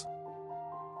beasts.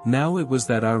 Now it was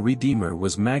that our Redeemer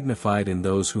was magnified in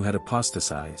those who had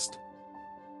apostatized.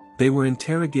 They were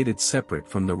interrogated separate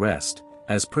from the rest,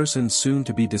 as persons soon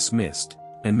to be dismissed,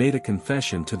 and made a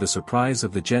confession to the surprise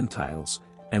of the Gentiles,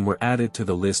 and were added to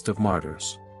the list of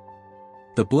martyrs.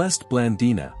 The blessed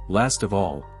Blandina, last of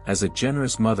all, as a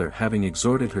generous mother having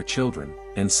exhorted her children,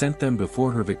 and sent them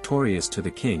before her victorious to the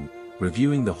king,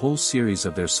 reviewing the whole series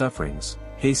of their sufferings,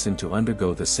 hastened to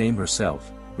undergo the same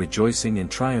herself, rejoicing and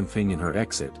triumphing in her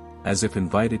exit, as if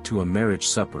invited to a marriage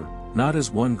supper, not as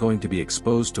one going to be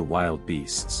exposed to wild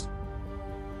beasts.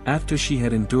 After she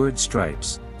had endured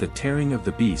stripes, the tearing of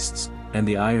the beasts, and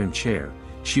the iron chair,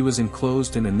 she was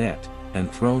enclosed in a net,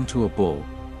 and thrown to a bull,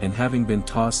 and having been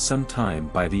tossed some time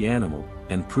by the animal,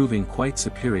 and proving quite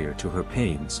superior to her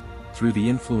pains, through the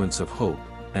influence of hope,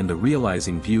 and the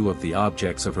realizing view of the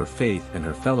objects of her faith and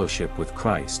her fellowship with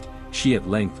Christ, she at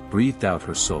length breathed out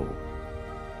her soul.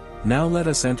 Now let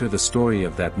us enter the story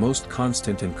of that most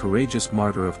constant and courageous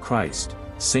martyr of Christ,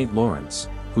 St. Lawrence,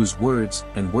 whose words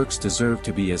and works deserve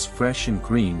to be as fresh and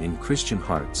green in Christian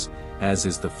hearts, as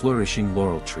is the flourishing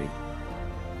laurel tree.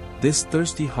 This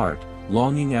thirsty heart,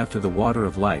 longing after the water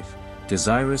of life,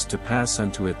 desirous to pass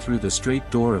unto it through the strait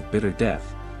door of bitter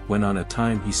death, when on a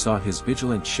time he saw his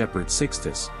vigilant shepherd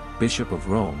Sixtus, Bishop of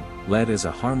Rome, led as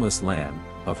a harmless lamb,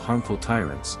 of harmful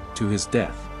tyrants, to his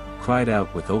death, cried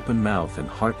out with open mouth and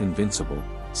heart invincible,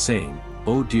 saying,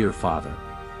 "O dear Father!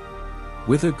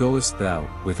 Whither goest thou,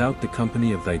 without the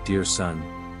company of thy dear Son?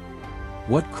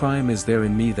 What crime is there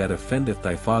in me that offendeth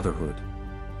thy fatherhood?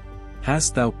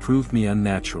 Hast thou proved me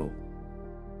unnatural?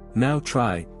 Now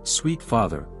try, sweet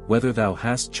Father, whether thou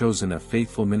hast chosen a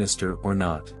faithful minister or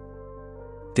not.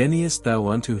 Deniest thou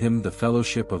unto him the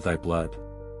fellowship of thy blood?"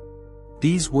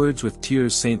 These words with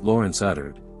tears St. Lawrence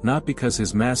uttered, not because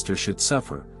his master should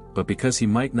suffer, but because he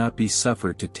might not be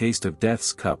suffered to taste of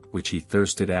death's cup which he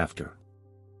thirsted after.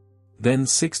 Then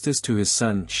Sixtus to his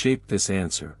son shaped this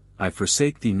answer, "I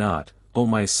forsake thee not, O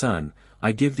my son,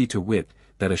 I give thee to wit,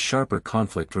 that a sharper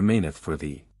conflict remaineth for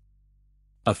thee.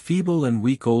 A feeble and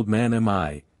weak old man am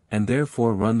I, and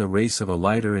therefore run the race of a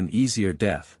lighter and easier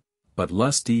death, but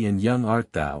lusty and young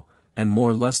art thou, and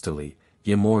more lustily,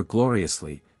 yea more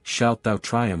gloriously, shalt thou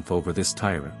triumph over this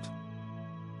tyrant.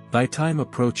 Thy time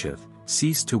approacheth,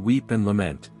 cease to weep and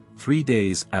lament, 3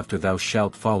 days after thou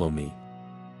shalt follow me.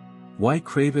 Why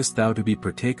cravest thou to be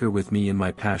partaker with me in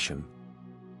my passion?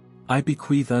 I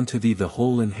bequeath unto thee the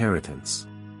whole inheritance.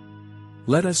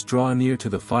 Let us draw near to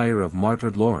the fire of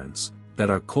martyred Lawrence, that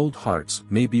our cold hearts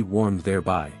may be warmed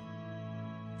thereby."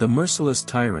 The merciless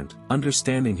tyrant,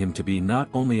 understanding him to be not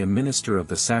only a minister of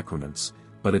the sacraments,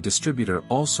 but a distributor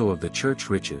also of the church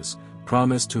riches,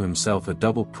 promised to himself a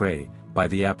double prey, by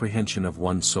the apprehension of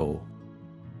one soul.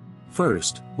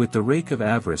 First, with the rake of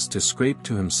avarice to scrape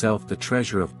to himself the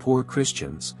treasure of poor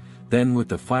Christians, then with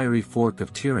the fiery fork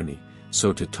of tyranny,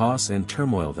 so to toss and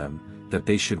turmoil them, that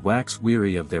they should wax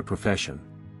weary of their profession.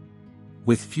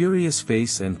 With furious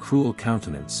face and cruel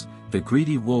countenance, the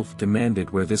greedy wolf demanded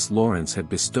where this Lawrence had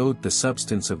bestowed the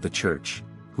substance of the church,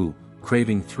 who,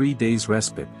 craving 3 days'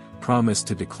 respite, promised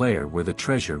to declare where the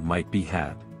treasure might be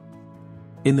had.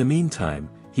 In the meantime,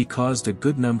 he caused a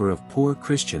good number of poor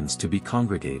Christians to be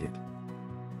congregated.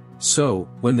 So,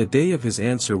 when the day of his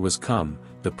answer was come,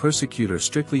 the persecutor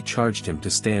strictly charged him to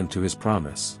stand to his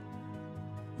promise.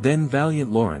 Then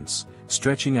valiant Lawrence,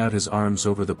 stretching out his arms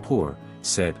over the poor,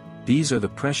 said, "These are the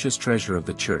precious treasure of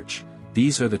the church,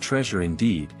 these are the treasure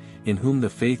indeed, in whom the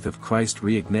faith of Christ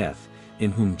reigneth,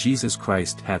 in whom Jesus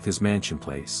Christ hath his mansion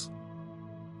place.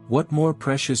 What more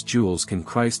precious jewels can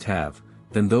Christ have,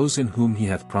 than those in whom he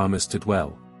hath promised to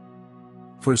dwell?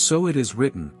 For so it is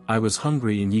written, I was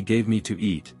hungry and ye gave me to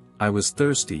eat, I was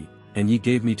thirsty, and ye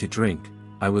gave me to drink,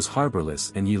 I was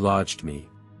harborless and ye lodged me.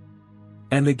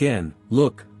 And again,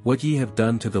 look, what ye have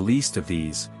done to the least of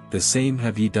these, the same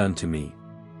have ye done to me.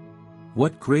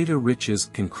 What greater riches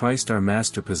can Christ our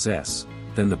Master possess,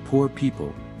 than the poor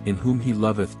people, in whom he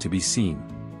loveth to be seen?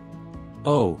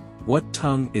 Oh, what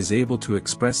tongue is able to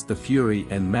express the fury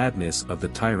and madness of the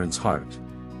tyrant's heart?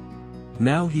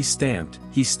 Now he stamped,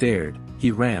 he stared,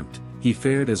 he ramped, he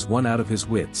fared as one out of his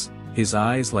wits, his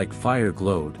eyes like fire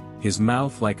glowed, his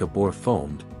mouth like a boar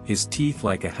foamed, his teeth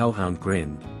like a hellhound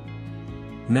grinned.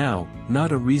 Now,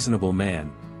 not a reasonable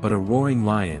man, but a roaring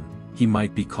lion, he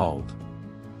might be called.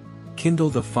 Kindle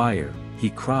the fire, he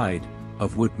cried,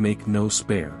 of wood make no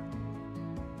spare.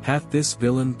 Hath this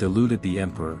villain deluded the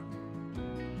emperor?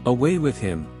 Away with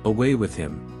him,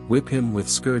 whip him with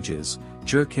scourges,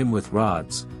 jerk him with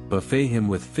rods, buffet him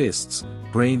with fists,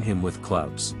 brain him with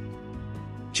clubs.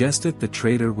 Jesteth the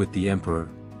traitor with the emperor?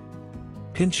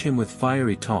 Pinch him with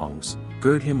fiery tongs,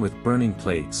 gird him with burning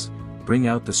plates, bring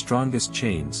out the strongest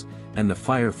chains, and the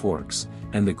fire forks,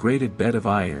 and the grated bed of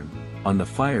iron, on the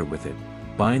fire with it,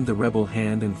 bind the rebel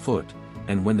hand and foot,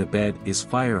 and when the bed is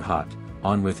fire hot,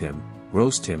 on with him,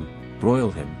 roast him,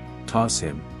 broil him, toss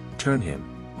him, turn him,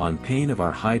 on pain of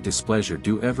our high displeasure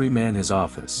do every man his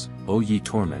office, O ye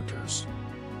tormentors.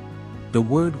 The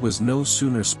word was no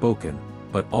sooner spoken,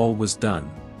 but all was done.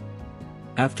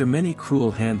 After many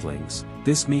cruel handlings,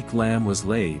 this meek lamb was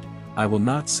laid, I will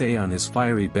not say on his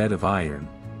fiery bed of iron,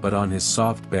 but on his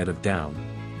soft bed of down.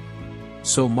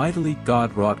 So mightily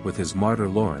God wrought with his martyr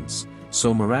Lawrence,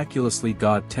 so miraculously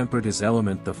God tempered his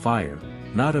element the fire,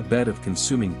 not a bed of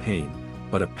consuming pain,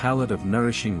 but a pallet of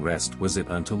nourishing rest was it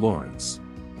unto Lawrence.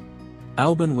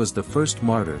 Alban was the first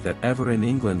martyr that ever in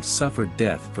England suffered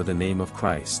death for the name of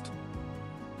Christ.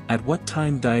 At what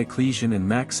time Diocletian and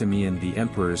Maximian the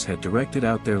emperors had directed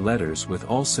out their letters with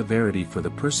all severity for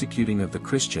the persecuting of the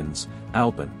Christians,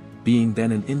 Alban, being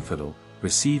then an infidel,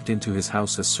 received into his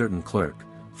house a certain clerk,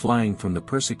 flying from the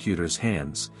persecutors'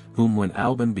 hands, whom when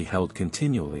Alban beheld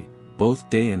continually, both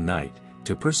day and night,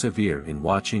 to persevere in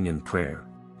watching and prayer,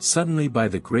 suddenly by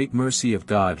the great mercy of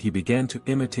God he began to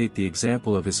imitate the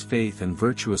example of his faith and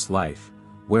virtuous life,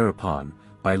 whereupon,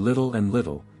 by little and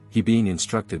little, he being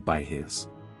instructed by his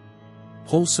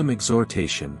wholesome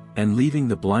exhortation, and leaving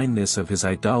the blindness of his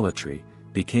idolatry,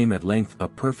 became at length a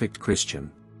perfect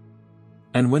Christian.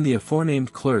 And when the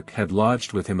aforenamed clerk had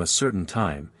lodged with him a certain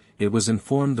time, it was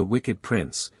informed the wicked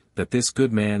prince, that this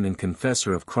good man and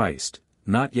confessor of Christ,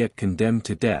 not yet condemned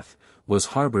to death, was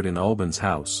harboured in Alban's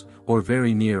house, or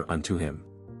very near unto him.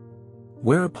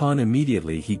 Whereupon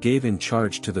immediately he gave in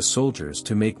charge to the soldiers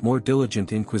to make more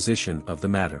diligent inquisition of the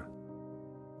matter.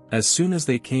 As soon as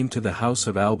they came to the house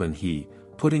of Alban he,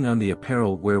 putting on the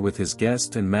apparel wherewith his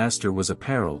guest and master was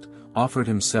apparelled, offered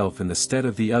himself in the stead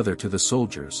of the other to the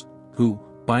soldiers, who,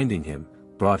 binding him,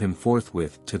 brought him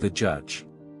forthwith to the judge.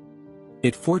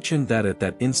 It fortuned that at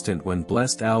that instant when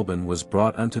blessed Alban was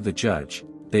brought unto the judge,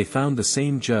 they found the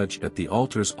same judge at the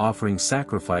altars offering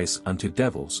sacrifice unto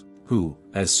devils, who,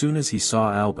 as soon as he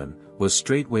saw Alban, was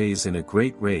straightways in a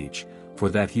great rage, for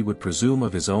that he would presume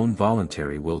of his own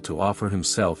voluntary will to offer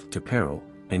himself to peril,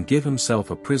 and give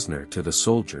himself a prisoner to the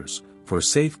soldiers, for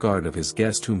safeguard of his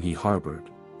guest whom he harboured.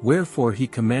 Wherefore he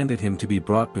commanded him to be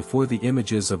brought before the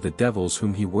images of the devils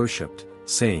whom he worshipped,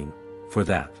 saying, For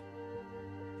that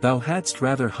thou hadst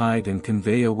rather hide and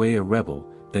convey away a rebel,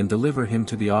 than deliver him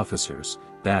to the officers,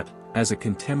 that, as a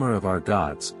contemner of our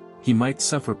gods, he might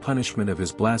suffer punishment of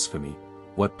his blasphemy,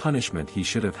 what punishment he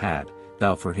should have had,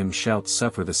 thou for him shalt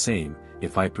suffer the same,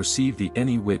 if I perceive thee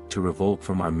any whit to revolt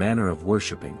from our manner of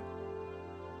worshipping.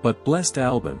 But blessed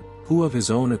Alban, who of his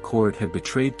own accord had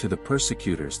betrayed to the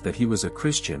persecutors that he was a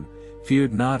Christian,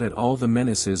 feared not at all the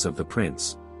menaces of the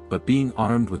prince, but being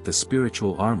armed with the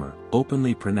spiritual armor,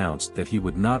 openly pronounced that he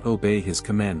would not obey his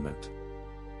commandment.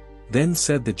 Then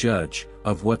said the judge,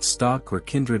 Of what stock or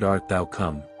kindred art thou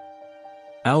come?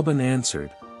 Alban answered,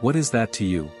 What is that to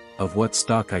you, of what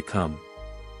stock I come?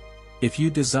 If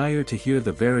you desire to hear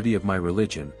the verity of my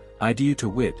religion, I do you to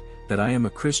wit, that I am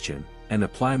a Christian, and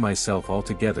apply myself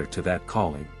altogether to that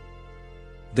calling.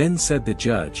 Then said the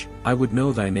judge, I would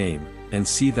know thy name, and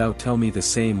see thou tell me the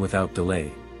same without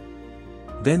delay.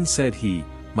 Then said he,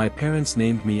 My parents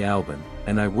named me Alban,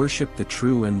 and I worship the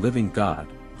true and living God,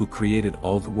 who created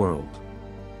all the world.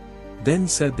 Then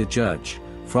said the judge,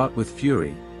 fraught with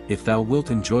fury, if thou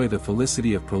wilt enjoy the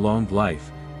felicity of prolonged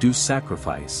life, do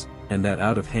sacrifice, and that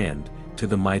out of hand, to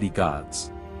the mighty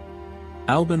gods.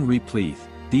 Alban replieth,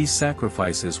 these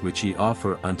sacrifices which ye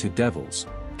offer unto devils,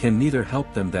 can neither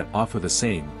help them that offer the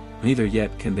same, neither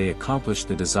yet can they accomplish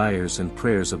the desires and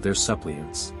prayers of their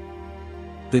suppliants.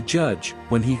 The judge,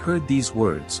 when he heard these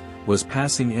words, was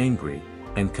passing angry,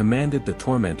 and commanded the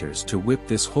tormentors to whip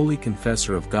this holy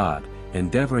confessor of God,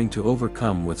 endeavoring to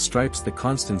overcome with stripes the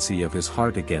constancy of his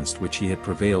heart against which he had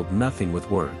prevailed nothing with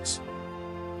words.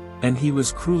 And he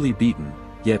was cruelly beaten,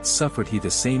 yet suffered he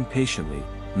the same patiently,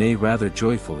 nay rather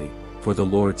joyfully, for the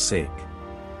Lord's sake.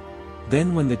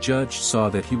 Then when the judge saw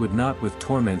that he would not with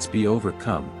torments be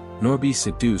overcome, nor be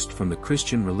seduced from the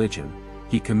Christian religion,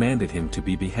 he commanded him to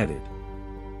be beheaded.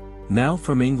 Now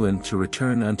from England to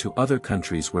return unto other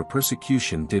countries where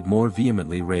persecution did more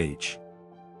vehemently rage.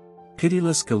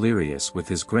 Pitiless Galerius with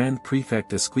his grand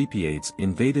prefect Asclepiades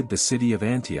invaded the city of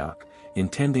Antioch,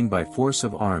 intending by force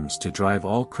of arms to drive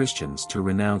all Christians to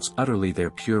renounce utterly their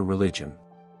pure religion.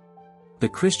 The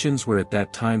Christians were at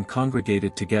that time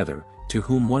congregated together, to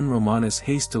whom one Romanus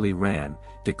hastily ran,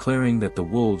 declaring that the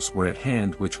wolves were at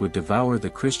hand which would devour the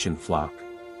Christian flock.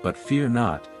 But fear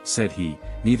not, said he,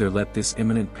 neither let this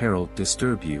imminent peril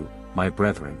disturb you, my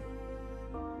brethren.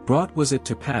 Brought was it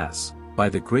to pass, by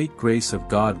the great grace of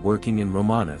God working in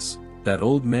Romanus, that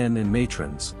old men and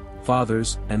matrons,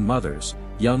 fathers and mothers,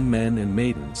 young men and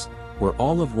maidens, were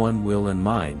all of one will and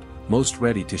mind, most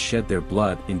ready to shed their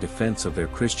blood in defense of their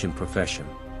Christian profession.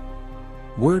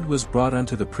 Word was brought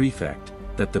unto the prefect,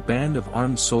 that the band of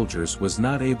armed soldiers was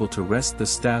not able to wrest the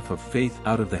staff of faith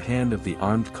out of the hand of the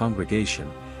armed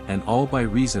congregation, and all by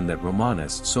reason that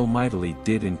Romanus so mightily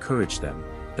did encourage them,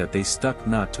 that they stuck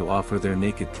not to offer their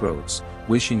naked throats,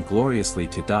 wishing gloriously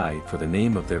to die for the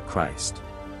name of their Christ.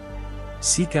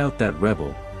 Seek out that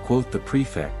rebel, quoth the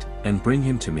prefect, and bring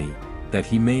him to me, that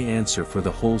he may answer for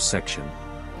the whole section.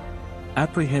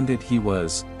 Apprehended he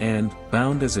was, and,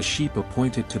 bound as a sheep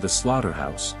appointed to the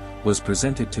slaughterhouse, was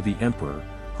presented to the emperor,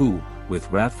 who,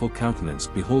 with wrathful countenance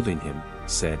beholding him,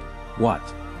 said, What?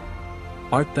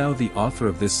 Art thou the author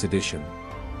of this sedition?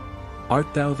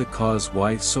 Art thou the cause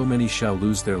why so many shall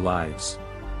lose their lives?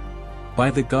 By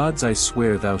the gods I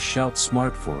swear thou shalt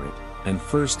smart for it, and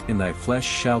first in thy flesh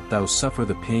shalt thou suffer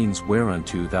the pains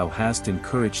whereunto thou hast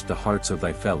encouraged the hearts of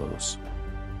thy fellows.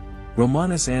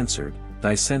 Romanus answered,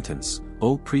 Thy sentence,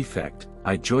 O prefect,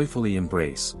 I joyfully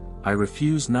embrace. I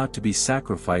refuse not to be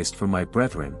sacrificed for my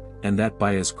brethren, and that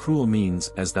by as cruel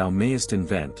means as thou mayest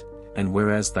invent, and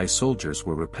whereas thy soldiers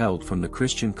were repelled from the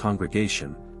Christian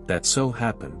congregation, that so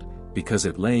happened, because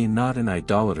it lay not in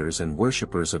idolaters and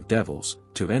worshippers of devils,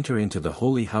 to enter into the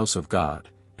holy house of God,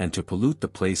 and to pollute the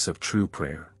place of true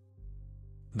prayer.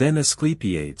 Then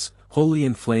Asclepiades, wholly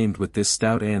inflamed with this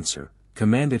stout answer,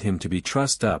 commanded him to be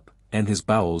trussed up, and his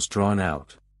bowels drawn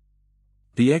out.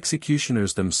 The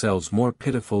executioners themselves more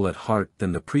pitiful at heart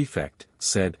than the prefect,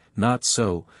 said, Not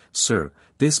so, sir,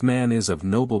 this man is of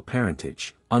noble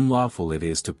parentage, unlawful it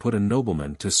is to put a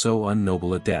nobleman to so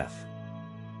unnoble a death.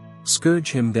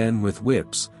 Scourge him then with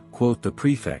whips, quoth the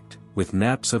prefect, with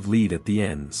naps of lead at the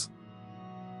ends.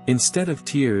 Instead of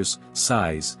tears,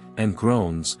 sighs, and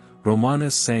groans,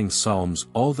 Romanus sang psalms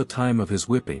all the time of his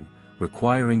whipping,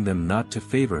 requiring them not to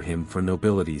favor him for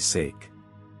nobility's sake.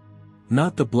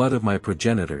 Not the blood of my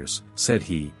progenitors, said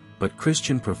he, but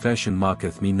Christian profession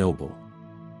mocketh me noble.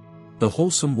 The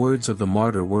wholesome words of the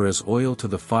martyr were as oil to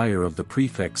the fire of the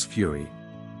prefect's fury.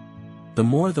 The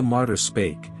more the martyr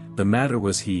spake, the madder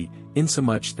was he,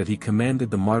 insomuch that he commanded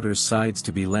the martyr's sides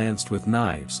to be lanced with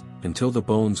knives, until the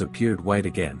bones appeared white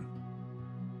again.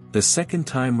 The second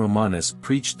time Romanus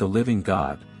preached the living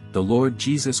God, the Lord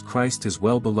Jesus Christ his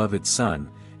well-beloved Son,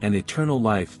 and eternal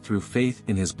life through faith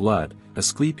in his blood.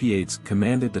 Asclepiades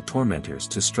commanded the tormentors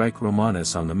to strike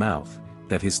Romanus on the mouth,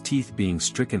 that his teeth being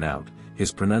stricken out,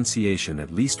 his pronunciation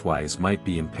at leastwise might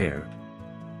be impaired.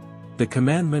 The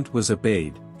commandment was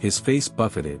obeyed, his face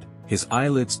buffeted, his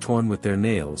eyelids torn with their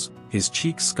nails, his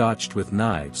cheeks scotched with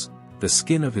knives, the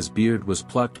skin of his beard was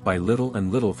plucked by little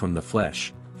and little from the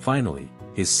flesh, finally,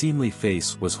 his seemly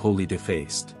face was wholly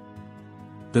defaced.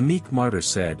 The meek martyr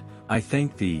said, I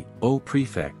thank thee, O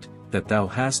prefect, that thou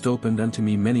hast opened unto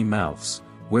me many mouths,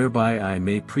 whereby I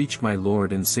may preach my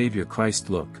Lord and Saviour Christ.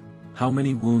 Look, how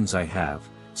many wounds I have,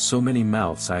 so many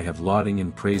mouths I have lauding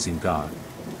and praising God.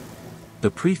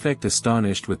 The prefect,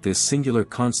 astonished with this singular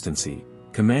constancy,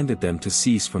 commanded them to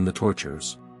cease from the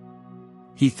tortures.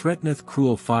 He threateneth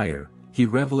cruel fire, he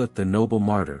revileth the noble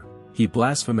martyr, he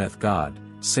blasphemeth God,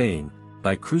 saying,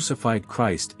 Thy crucified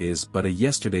Christ is but a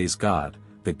yesterday's God,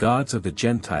 the gods of the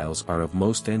Gentiles are of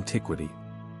most antiquity.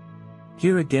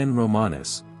 Here again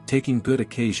Romanus, taking good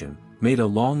occasion, made a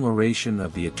long oration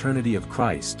of the eternity of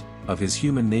Christ, of his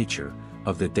human nature,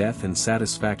 of the death and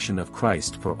satisfaction of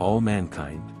Christ for all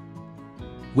mankind.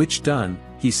 Which done,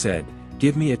 he said,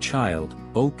 Give me a child,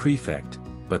 O prefect,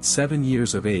 but 7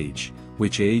 years of age,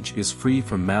 which age is free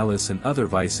from malice and other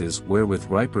vices wherewith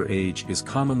riper age is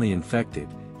commonly infected,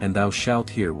 and thou shalt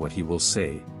hear what he will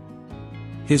say.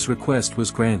 His request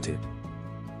was granted.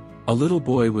 A little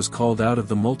boy was called out of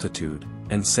the multitude,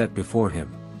 and set before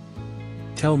him.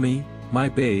 Tell me, my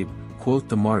babe, quoth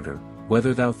the martyr,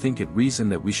 whether thou think it reason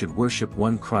that we should worship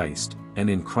one Christ,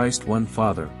 and in Christ one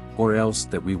Father, or else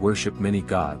that we worship many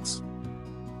gods.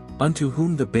 Unto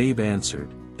whom the babe answered,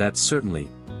 That certainly,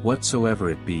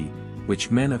 whatsoever it be,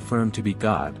 which men affirm to be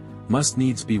God, must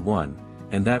needs be one,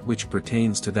 and that which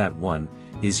pertains to that one,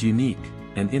 is unique,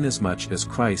 and inasmuch as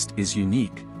Christ is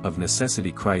unique, of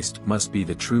necessity Christ must be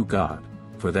the true God,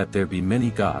 for that there be many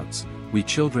gods, we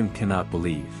children cannot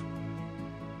believe.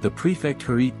 The prefect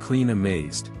hurried clean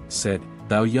amazed, said,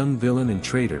 Thou young villain and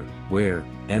traitor, where,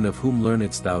 and of whom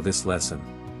learnedst thou this lesson?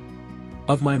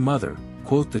 Of my mother,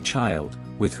 quoth the child,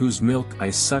 with whose milk I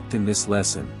sucked in this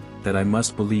lesson, that I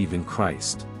must believe in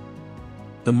Christ.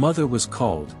 The mother was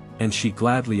called, and she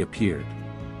gladly appeared.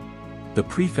 The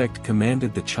prefect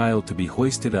commanded the child to be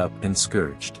hoisted up and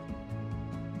scourged.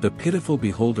 The pitiful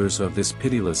beholders of this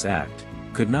pitiless act,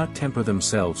 could not temper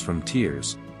themselves from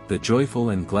tears, the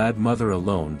joyful and glad mother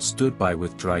alone stood by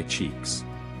with dry cheeks.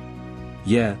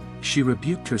 Yea, she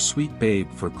rebuked her sweet babe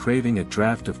for craving a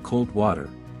draught of cold water,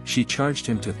 she charged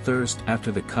him to thirst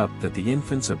after the cup that the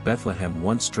infants of Bethlehem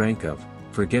once drank of,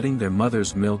 forgetting their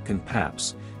mother's milk and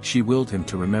paps, she willed him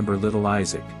to remember little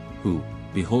Isaac, who,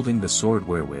 beholding the sword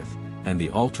wherewith, and the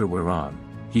altar whereon,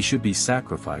 he should be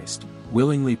sacrificed,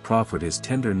 willingly proffered his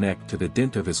tender neck to the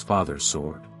dint of his father's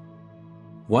sword.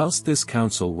 Whilst this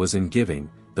counsel was in giving,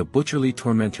 the butcherly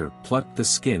tormentor plucked the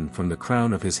skin from the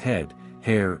crown of his head,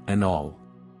 hair and all.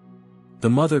 The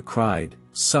mother cried,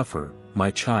 Suffer, my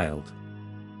child.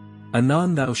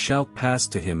 Anon thou shalt pass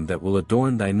to him that will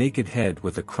adorn thy naked head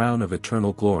with a crown of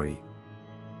eternal glory.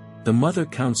 The mother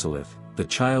counselleth, the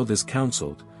child is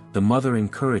counselled, the mother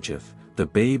encourageth, the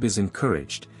babe is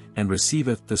encouraged, and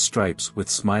receiveth the stripes with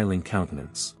smiling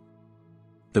countenance.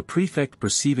 The prefect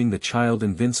perceiving the child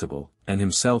invincible, and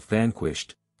himself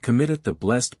vanquished, committeth the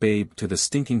blessed babe to the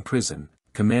stinking prison,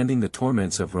 commanding the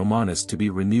torments of Romanus to be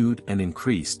renewed and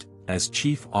increased, as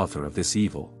chief author of this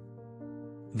evil.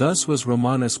 Thus was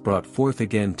Romanus brought forth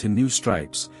again to new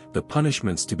stripes, the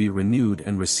punishments to be renewed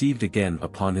and received again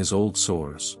upon his old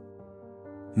sores.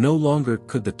 No longer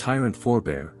could the tyrant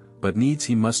forbear, but needs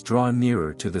he must draw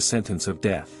nearer to the sentence of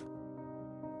death.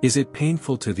 Is it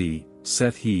painful to thee,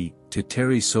 saith he, to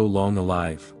tarry so long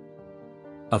alive?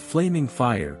 A flaming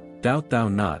fire, doubt thou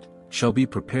not, shall be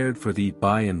prepared for thee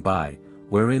by and by,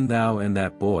 wherein thou and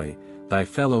that boy, thy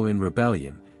fellow in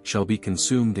rebellion, shall be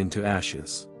consumed into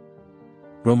ashes.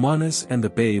 Romanus and the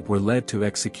babe were led to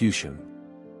execution.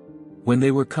 When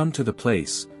they were come to the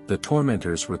place, the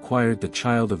tormentors required the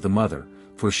child of the mother,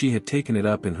 for she had taken it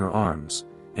up in her arms,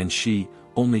 and she,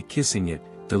 only kissing it,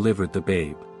 delivered the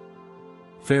babe.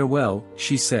 Farewell,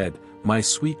 she said, my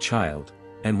sweet child,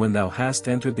 and when thou hast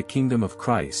entered the kingdom of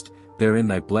Christ, there in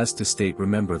thy blessed estate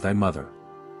remember thy mother.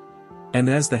 And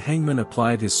as the hangman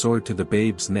applied his sword to the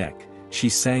babe's neck, she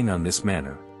sang on this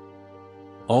manner.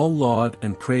 All laud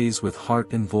and praise with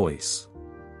heart and voice.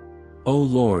 O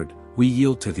Lord, we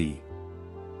yield to thee.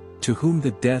 To whom the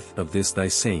death of this thy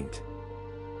saint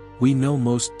we know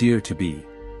most dear to be.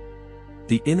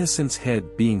 The innocent's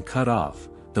head being cut off,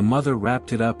 the mother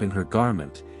wrapped it up in her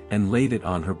garment, and laid it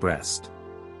on her breast.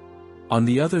 On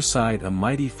the other side a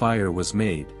mighty fire was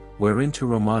made, whereinto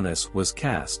Romanus was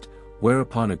cast,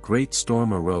 whereupon a great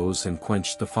storm arose and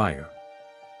quenched the fire.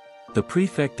 The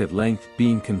prefect at length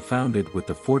being confounded with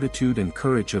the fortitude and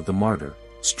courage of the martyr,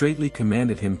 straitly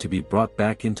commanded him to be brought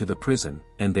back into the prison,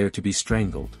 and there to be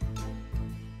strangled.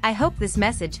 I hope this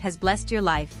message has blessed your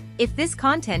life. If this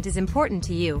content is important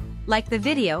to you, like the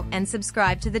video and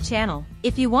subscribe to the channel.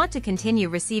 If you want to continue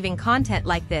receiving content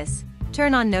like this,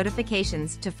 turn on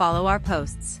notifications to follow our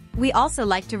posts. We also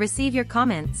like to receive your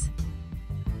comments.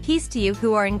 Peace to you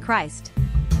who are in Christ.